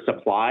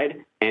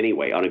undersupplied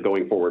anyway on a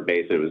going forward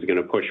basis. It was going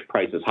to push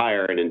prices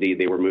higher, and indeed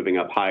they were moving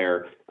up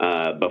higher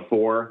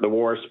before the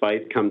war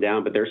spiked come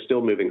down, but they're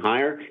still moving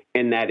higher,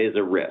 and that is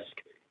a risk.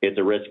 It's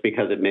a risk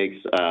because it makes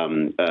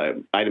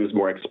items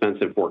more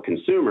expensive for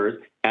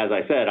consumers. As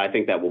I said, I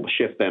think that will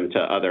shift them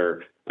to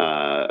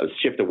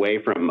shift away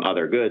from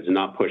other goods and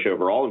not push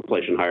overall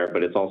inflation higher,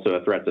 but it's also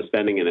a threat to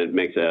spending, and it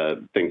makes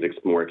things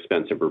more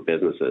expensive for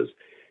businesses.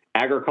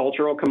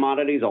 Agricultural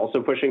commodities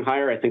also pushing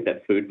higher. I think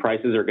that food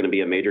prices are going to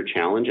be a major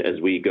challenge as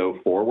we go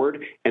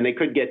forward, and they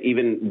could get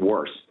even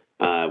worse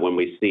when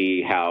we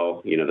see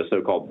how, the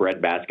so-called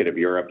breadbasket of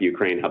Europe,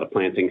 Ukraine, how the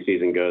planting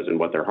season goes and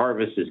what their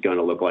harvest is going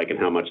to look like and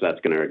how much that's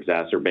going to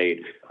exacerbate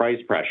price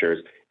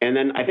pressures. And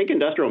then I think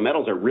industrial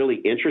metals are really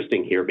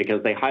interesting here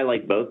because they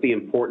highlight both the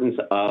importance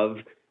of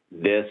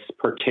this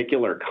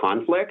particular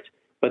conflict,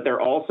 but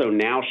they're also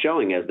now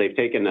showing, as they've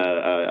taken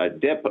a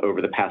dip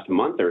over the past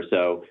month or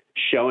so,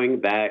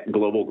 showing that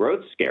global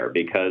growth scare,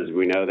 because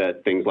we know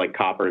that things like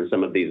copper and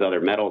some of these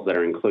other metals that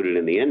are included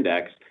in the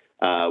index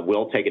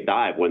will take a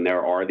dive when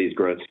there are these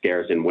growth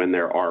scares and when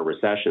there are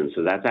recessions.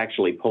 So that's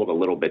actually pulled a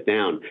little bit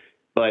down.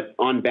 But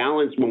on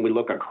balance, when we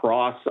look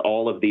across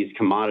all of these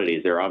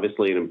commodities, they're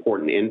obviously an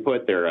important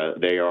input. They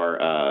are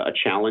a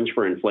challenge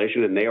for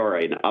inflation, and they are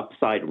an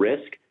upside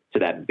risk to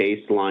that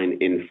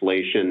baseline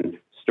inflation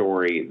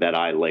story that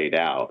I laid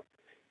out.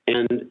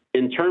 And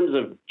in terms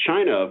of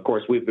China, of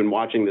course, we've been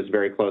watching this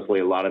very closely.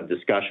 A lot of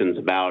discussions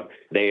about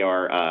they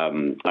are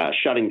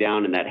shutting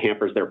down, and that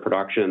hampers their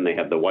production. They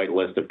have the white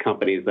list of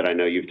companies that I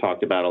know you've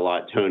talked about a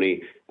lot,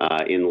 Tony,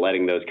 in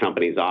letting those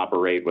companies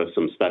operate with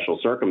some special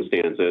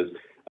circumstances.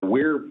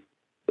 We're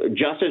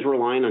just as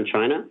reliant on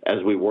China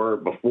as we were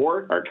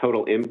before. Our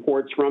total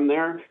imports from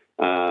there,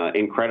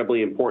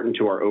 incredibly important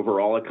to our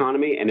overall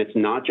economy. And it's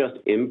not just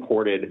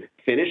imported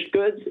finished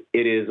goods.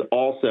 It is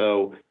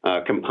also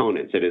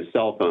components. It is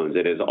cell phones.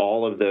 It is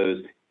all of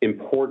those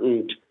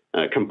important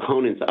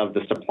components of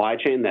the supply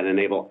chain that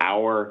enable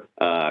our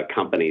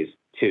companies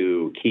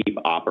to keep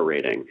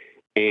operating.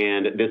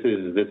 And this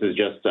is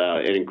just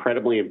an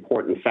incredibly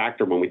important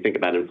factor when we think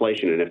about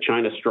inflation. And if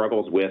China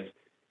struggles with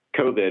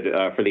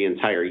COVID for the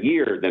entire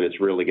year, then it's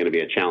really going to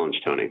be a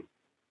challenge, Tony.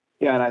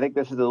 Yeah, and I think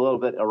this is a little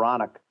bit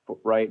ironic,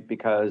 right?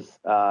 Because,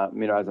 as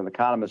an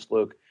economist,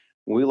 Luke,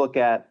 when we look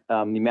at the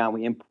amount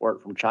we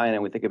import from China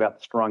and we think about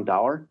the strong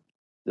dollar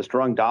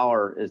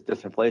is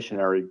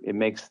disinflationary. It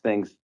makes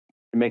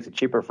it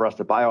cheaper for us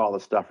to buy all the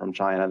stuff from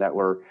China that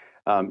we're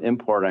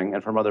importing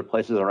and from other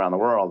places around the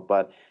world.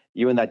 But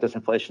even that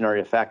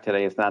disinflationary effect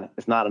today is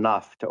not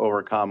enough to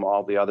overcome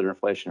all the other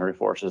inflationary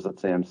forces, it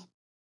seems.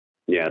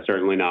 Yeah,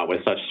 certainly not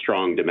with such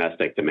strong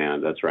domestic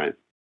demand. That's right.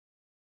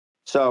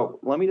 So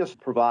let me just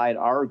provide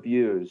our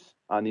views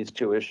on these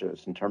two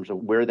issues in terms of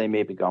where they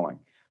may be going.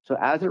 So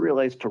as it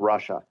relates to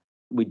Russia,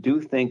 we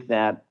do think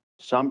that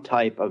some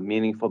type of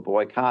meaningful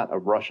boycott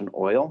of Russian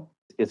oil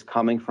is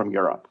coming from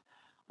Europe.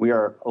 We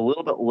are a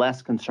little bit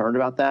less concerned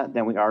about that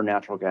than we are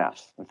natural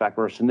gas. In fact,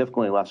 we're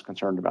significantly less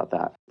concerned about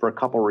that for a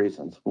couple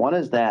reasons. One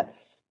is that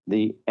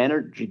the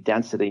energy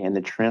density and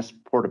the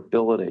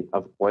transportability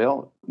of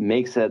oil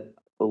makes it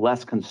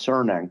less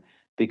concerning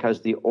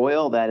because the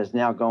oil that is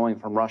now going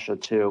from Russia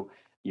to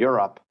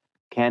Europe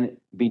can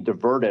be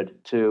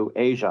diverted to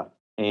Asia.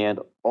 And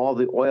all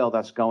the oil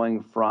that's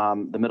going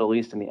from the Middle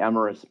East and the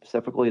Emirates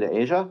specifically to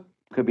Asia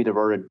could be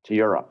diverted to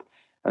Europe.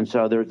 And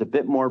so there's a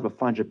bit more of a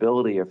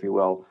fungibility, if you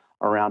will,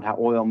 around how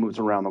oil moves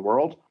around the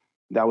world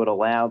that would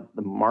allow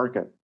the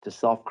market to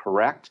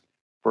self-correct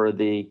for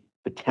the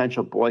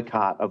potential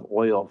boycott of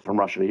oil from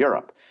Russia to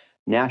Europe.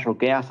 Natural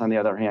gas, on the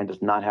other hand,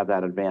 does not have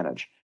that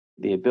advantage.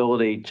 The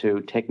ability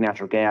to take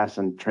natural gas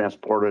and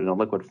transport it in a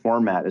liquid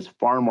format is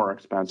far more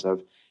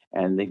expensive,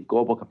 and the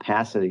global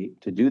capacity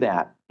to do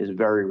that is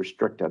very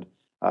restricted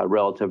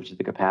relative to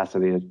the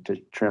capacity to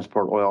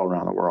transport oil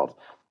around the world.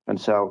 And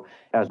so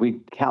as we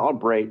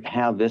calibrate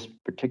how this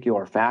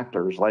particular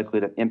factor is likely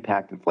to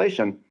impact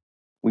inflation,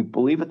 we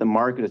believe that the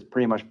market is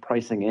pretty much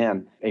pricing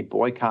in a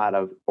boycott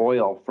of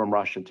oil from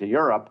Russia to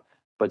Europe,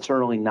 but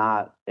certainly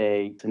not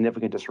a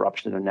significant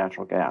disruption in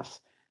natural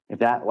gas. If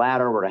that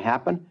latter were to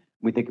happen,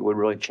 we think it would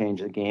really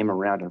change the game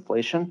around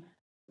inflation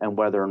and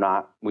whether or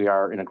not we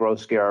are in a growth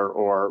scare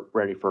or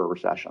ready for a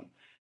recession.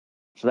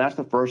 So that's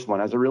the first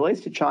one. As it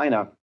relates to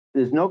China,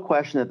 there's no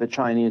question that the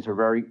Chinese are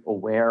very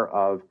aware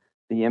of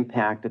the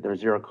impact that their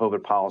zero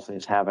COVID policy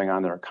is having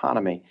on their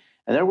economy.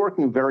 And they're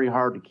working very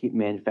hard to keep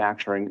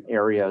manufacturing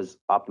areas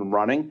up and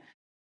running.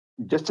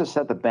 Just to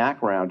set the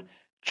background,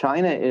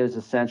 China is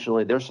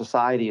essentially, their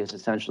society is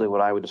essentially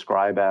what I would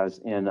describe as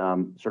in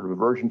sort of a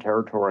virgin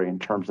territory in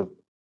terms of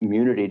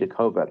immunity to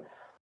COVID.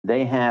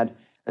 They had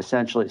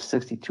essentially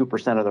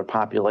 62% of their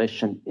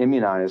population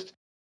immunized.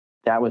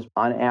 That was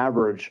on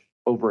average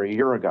over a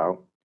year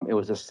ago. It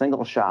was a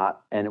single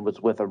shot, and it was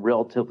with a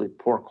relatively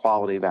poor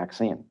quality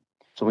vaccine.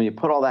 So when you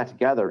put all that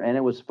together, and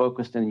it was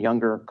focused in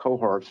younger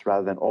cohorts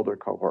rather than older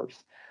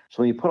cohorts.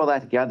 So when you put all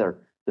that together,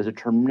 there's a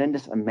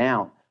tremendous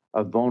amount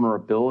of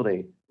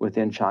vulnerability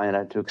within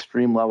China to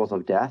extreme levels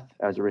of death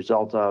as a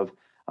result of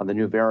the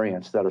new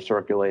variants that are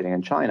circulating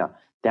in China.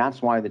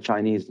 That's why the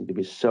Chinese need to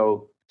be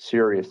so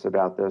serious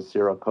about this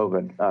zero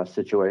COVID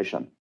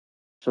situation.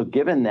 So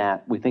given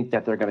that, we think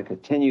that they're going to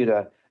continue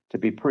to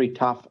be pretty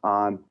tough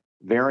on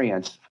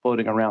variants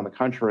floating around the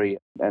country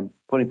and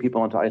putting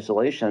people into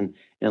isolation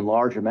in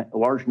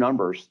large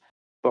numbers.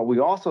 But we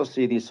also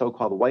see these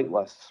so-called white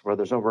lists, where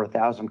there's over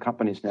 1,000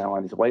 companies now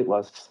on these white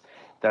lists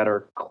that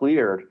are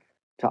cleared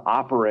to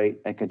operate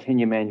and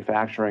continue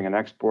manufacturing and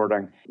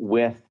exporting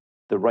with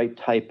the right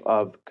type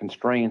of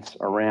constraints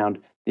around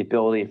the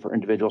ability for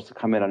individuals to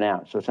come in and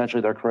out. So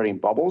essentially, they're creating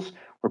bubbles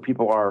where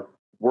people are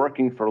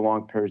working for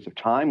long periods of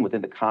time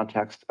within the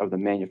context of the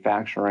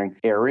manufacturing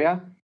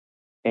area.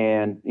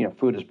 And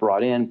food is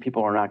brought in,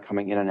 people are not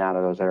coming in and out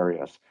of those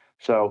areas.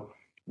 So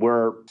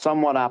we're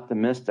somewhat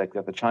optimistic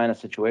that the China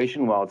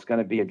situation, while it's going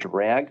to be a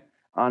drag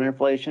on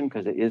inflation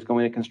because it is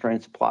going to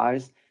constrain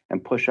supplies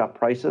and push up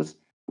prices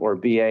or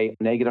be a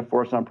negative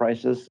force on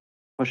prices,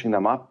 pushing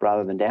them up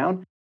rather than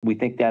down, we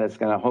think that it's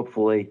going to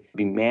hopefully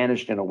be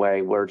managed in a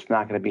way where it's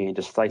not going to be a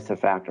decisive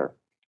factor.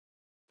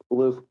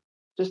 Luke,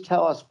 just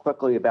tell us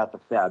quickly about the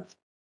Fed.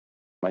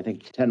 I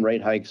think 10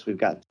 rate hikes, we've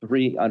got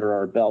 3 under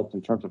our belt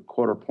in terms of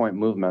quarter point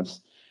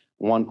movements,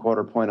 1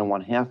 quarter point and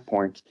 1/2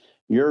 point.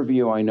 Your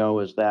view, I know,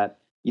 is that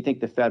you think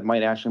the Fed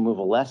might actually move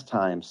less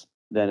times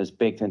than is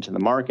baked into the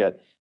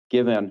market,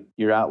 given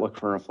your outlook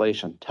for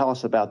inflation. Tell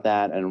us about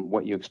that and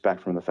what you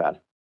expect from the Fed.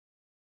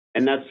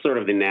 And that's sort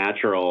of the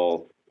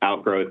natural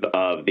outgrowth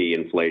of the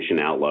inflation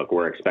outlook.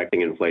 We're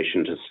expecting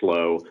inflation to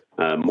slow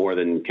more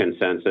than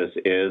consensus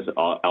is,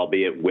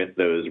 albeit with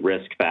those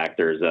risk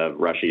factors of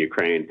Russia,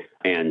 Ukraine,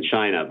 and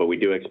China. But we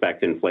do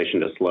expect inflation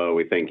to slow.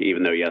 We think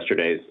even though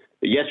yesterday's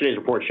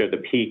report showed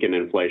the peak in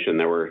inflation,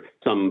 there were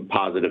some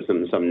positives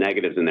and some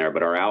negatives in there.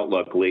 But our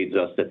outlook leads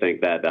us to think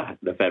that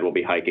the Fed will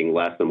be hiking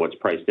less than what's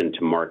priced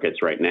into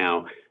markets right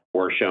now.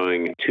 We're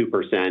showing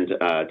 2%,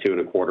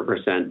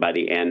 2.25% by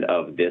the end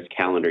of this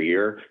calendar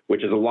year,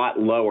 which is a lot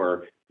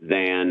lower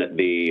than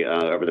the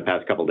over the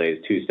past couple of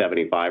days,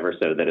 2.75 or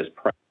so that is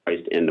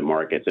priced into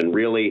markets. And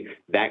really,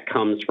 that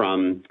comes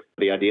from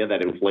the idea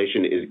that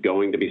inflation is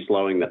going to be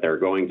slowing, that they're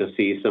going to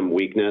see some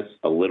weakness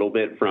a little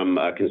bit from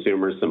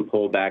consumers, some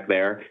pullback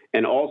there.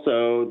 And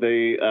also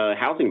the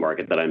housing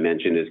market that I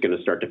mentioned is going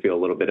to start to feel a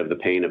little bit of the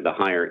pain of the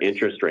higher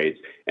interest rates.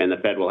 And the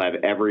Fed will have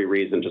every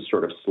reason to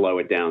sort of slow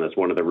it down. That's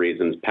one of the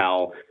reasons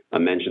Powell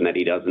mentioned that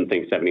he doesn't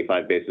think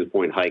 75 basis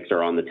point hikes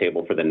are on the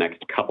table for the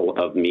next couple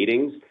of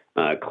meetings.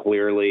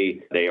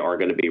 Clearly, they are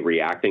going to be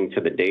reacting to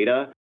the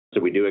data. So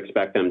we do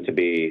expect them to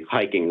be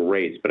hiking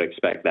rates, but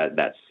expect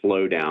that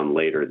slowdown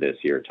later this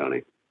year,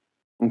 Tony.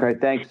 Okay,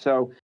 thanks.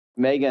 So,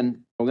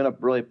 Megan, we're going to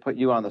really put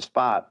you on the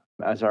spot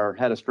as our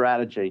head of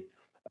strategy.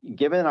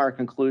 Given our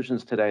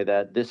conclusions today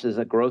that this is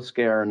a growth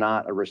scare,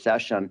 not a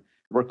recession,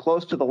 we're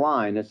close to the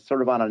line. It's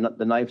sort of on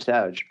the knife's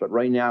edge, but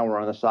right now we're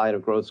on the side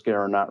of growth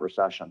scare and not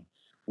recession.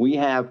 We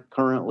have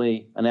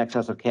currently an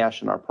excess of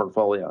cash in our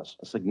portfolios,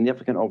 a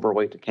significant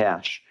overweight to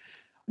cash.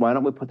 Why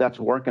don't we put that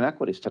to work in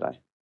equities today?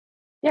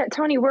 Yeah,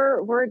 Tony,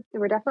 we're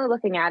definitely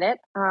looking at it,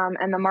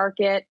 and the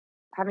market,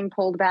 having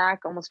pulled back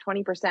almost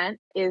 20%,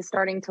 is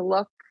starting to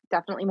look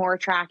definitely more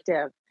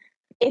attractive.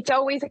 It's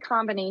always a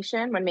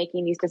combination when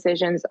making these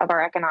decisions of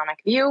our economic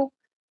view,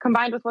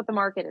 combined with what the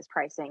market is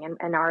pricing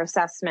and our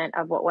assessment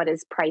of what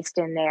is priced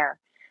in there.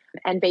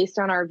 And based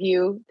on our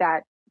view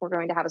that we're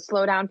going to have a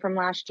slowdown from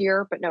last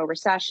year, but no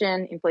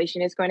recession,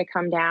 inflation is going to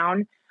come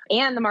down,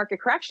 and the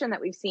market correction that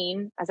we've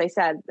seen, as I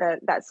said,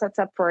 that sets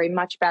up for a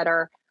much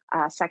better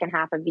second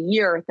half of the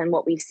year than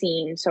what we've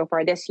seen so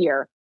far this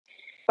year.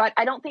 But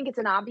I don't think it's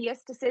an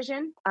obvious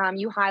decision.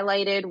 You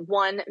highlighted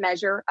one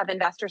measure of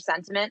investor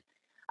sentiment,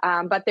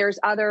 but there's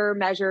other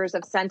measures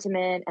of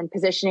sentiment and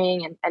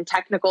positioning and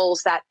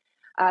technicals that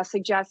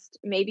suggest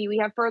maybe we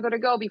have further to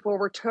go before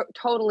we're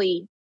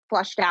totally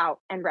flushed out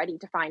and ready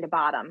to find a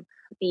bottom.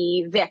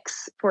 The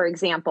VIX, for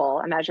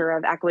example, a measure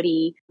of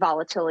equity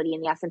volatility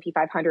in the S&P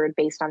 500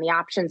 based on the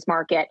options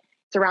market,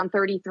 it's around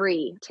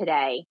 33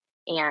 today.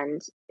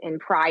 And in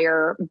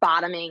prior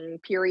bottoming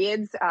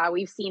periods,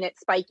 we've seen it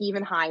spike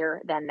even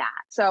higher than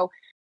that. So,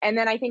 and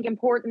then I think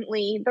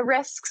importantly, the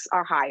risks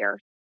are higher.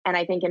 And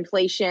I think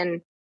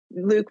inflation,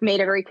 Luke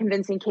made a very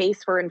convincing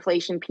case for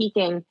inflation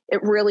peaking.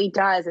 It really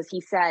does, as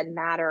he said,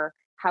 matter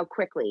how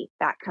quickly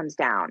that comes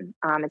down.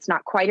 It's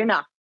not quite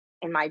enough,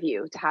 in my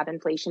view, to have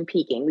inflation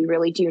peaking. We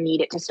really do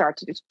need it to start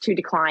to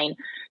decline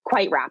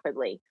quite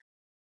rapidly.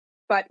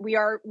 But we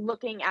are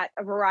looking at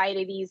a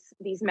variety of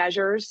these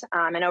measures.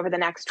 And over the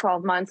next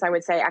 12 months, I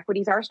would say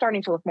equities are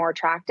starting to look more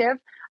attractive.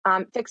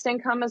 Fixed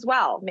income as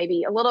well,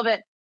 maybe a little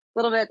bit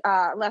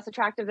less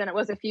attractive than it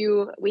was a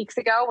few weeks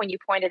ago when you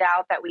pointed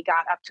out that we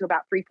got up to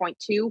about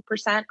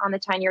 3.2% on the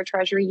 10-year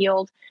Treasury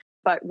yield.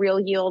 But real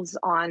yields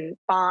on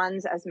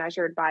bonds as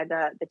measured by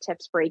the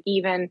TIPS break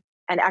even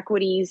and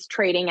equities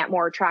trading at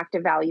more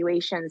attractive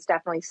valuations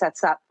definitely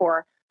sets up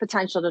for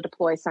potential to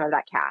deploy some of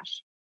that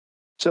cash.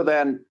 So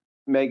then,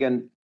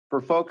 Megan, for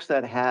folks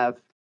that have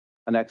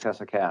an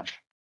excess of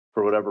cash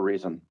for whatever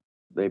reason,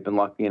 they've been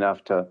lucky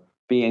enough to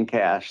be in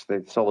cash,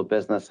 they've sold a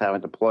business,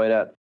 haven't deployed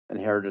it,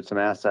 inherited some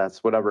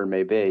assets, whatever it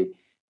may be,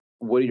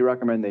 what do you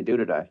recommend they do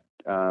today?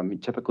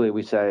 Typically,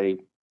 we say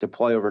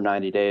deploy over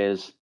 90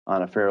 days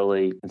on a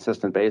fairly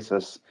consistent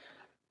basis.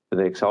 Do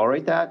they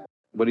accelerate that?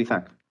 What do you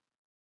think?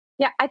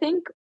 Yeah, I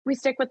think we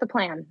stick with the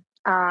plan.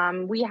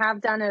 We have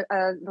done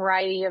a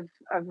variety of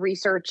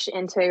research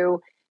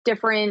into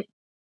different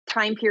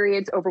time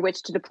periods over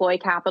which to deploy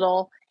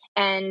capital.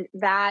 And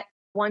that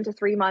 1 to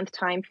 3 month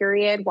time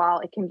period, while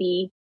it can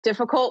be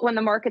difficult when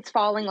the market's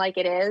falling like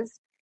it is,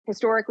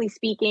 historically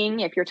speaking,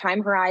 if your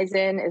time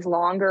horizon is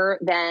longer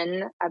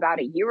than about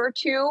a year or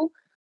two,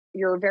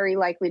 you're very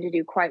likely to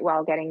do quite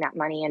well getting that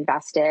money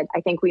invested.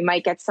 I think we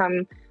might get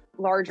some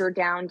larger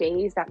down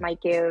days that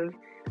might give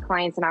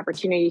clients an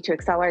opportunity to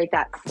accelerate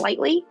that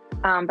slightly.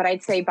 But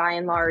I'd say by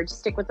and large,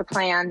 stick with the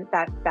plan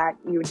that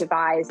you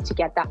devised to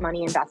get that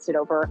money invested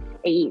over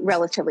a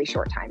relatively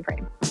short time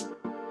frame.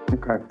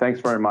 Okay, thanks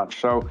very much.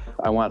 So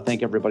I want to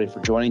thank everybody for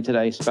joining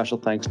today. Special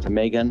thanks to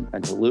Megan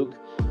and to Luke.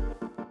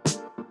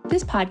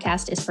 This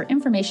podcast is for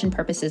information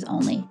purposes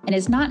only and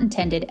is not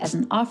intended as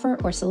an offer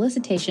or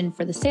solicitation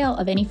for the sale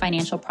of any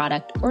financial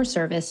product or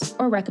service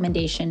or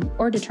recommendation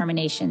or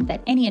determination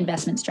that any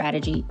investment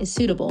strategy is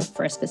suitable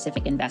for a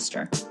specific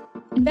investor.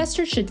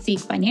 Investors should seek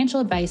financial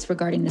advice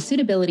regarding the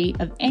suitability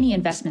of any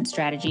investment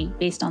strategy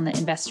based on the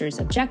investor's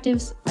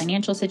objectives,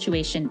 financial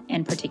situation,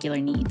 and particular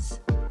needs.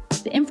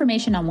 The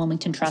information on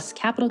Wilmington Trust's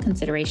capital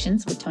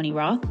considerations with Tony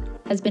Roth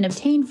has been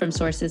obtained from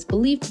sources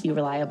believed to be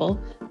reliable,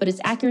 but its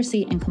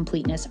accuracy and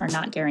completeness are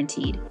not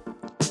guaranteed.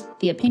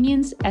 The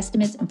opinions,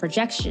 estimates, and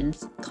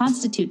projections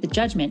constitute the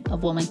judgment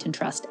of Wilmington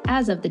Trust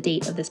as of the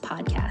date of this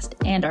podcast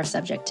and are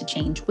subject to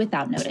change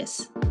without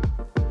notice.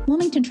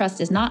 Wilmington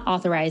Trust is not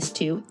authorized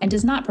to and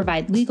does not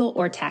provide legal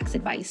or tax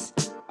advice.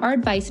 Our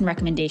advice and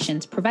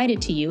recommendations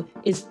provided to you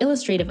is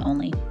illustrative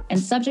only and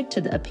subject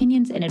to the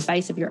opinions and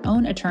advice of your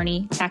own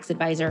attorney, tax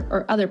advisor,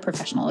 or other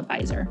professional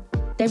advisor.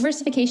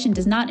 Diversification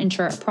does not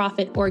ensure a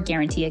profit or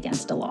guarantee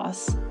against a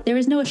loss. There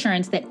is no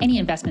assurance that any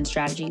investment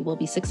strategy will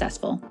be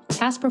successful.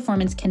 Past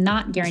performance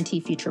cannot guarantee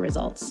future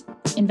results.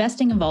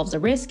 Investing involves a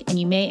risk, and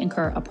you may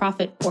incur a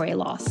profit or a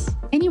loss.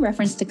 Any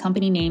reference to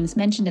company names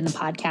mentioned in the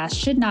podcast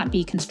should not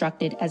be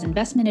construed as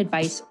investment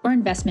advice or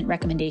investment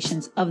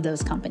recommendations of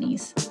those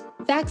companies.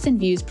 Facts and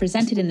views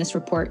presented in this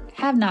report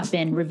have not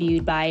been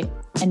reviewed by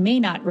and may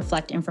not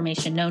reflect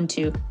information known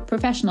to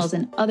professionals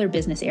in other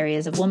business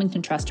areas of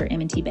Wilmington Trust or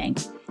M&T Bank,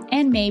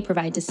 and may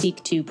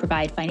seek to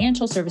provide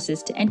financial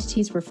services to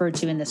entities referred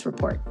to in this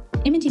report.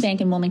 M&T Bank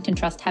and Wilmington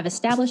Trust have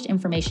established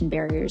information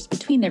barriers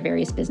between their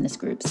various business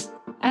groups.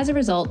 As a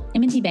result,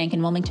 M&T Bank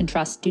and Wilmington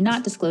Trust do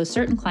not disclose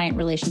certain client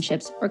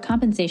relationships or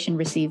compensation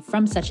received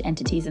from such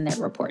entities in their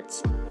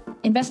reports.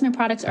 Investment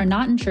products are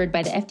not insured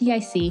by the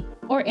FDIC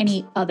or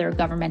any other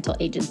governmental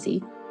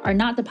agency, are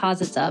not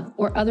deposits of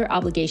or other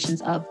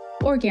obligations of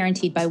or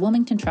guaranteed by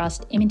Wilmington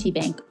Trust, M&T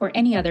Bank, or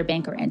any other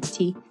bank or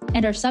entity,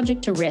 and are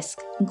subject to risk,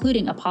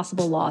 including a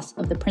possible loss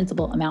of the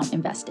principal amount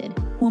invested.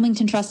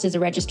 Wilmington Trust is a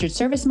registered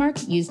service mark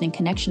used in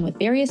connection with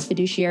various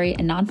fiduciary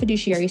and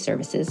non-fiduciary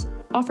services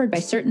offered by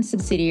certain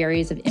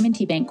subsidiaries of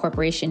M&T Bank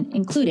Corporation,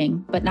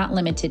 including, but not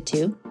limited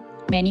to,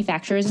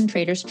 Manufacturers and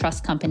Traders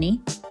Trust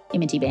Company,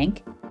 M&T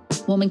Bank,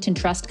 Wilmington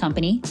Trust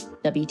Company,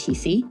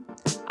 WTC,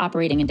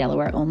 operating in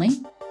Delaware only,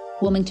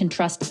 Wilmington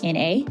Trust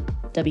N.A.,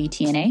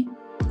 WTNA,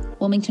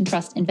 Wilmington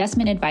Trust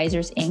Investment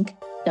Advisors, Inc.,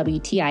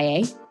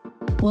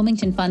 WTIA,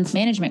 Wilmington Funds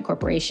Management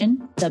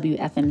Corporation,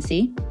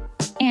 WFMC,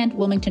 and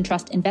Wilmington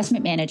Trust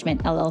Investment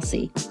Management,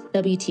 LLC,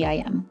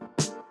 WTIM.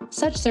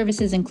 Such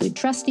services include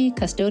trustee,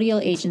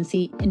 custodial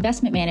agency,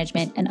 investment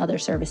management, and other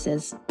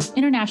services.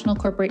 International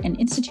corporate and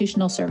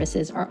institutional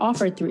services are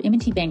offered through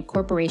M&T Bank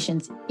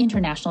Corporation's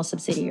international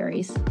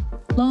subsidiaries.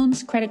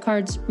 Loans, credit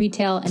cards,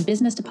 retail and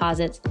business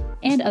deposits,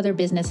 and other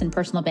business and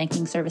personal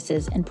banking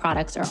services and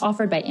products are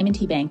offered by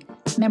M&T Bank,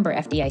 member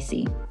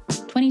FDIC.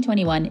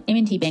 2021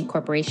 M&T Bank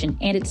Corporation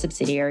and its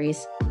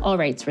subsidiaries, all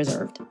rights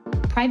reserved.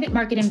 Private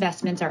market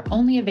investments are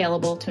only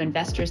available to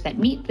investors that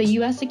meet the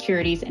U.S.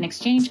 Securities and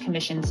Exchange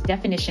Commission's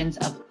definitions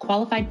of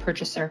qualified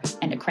purchaser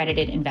and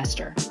accredited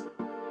investor.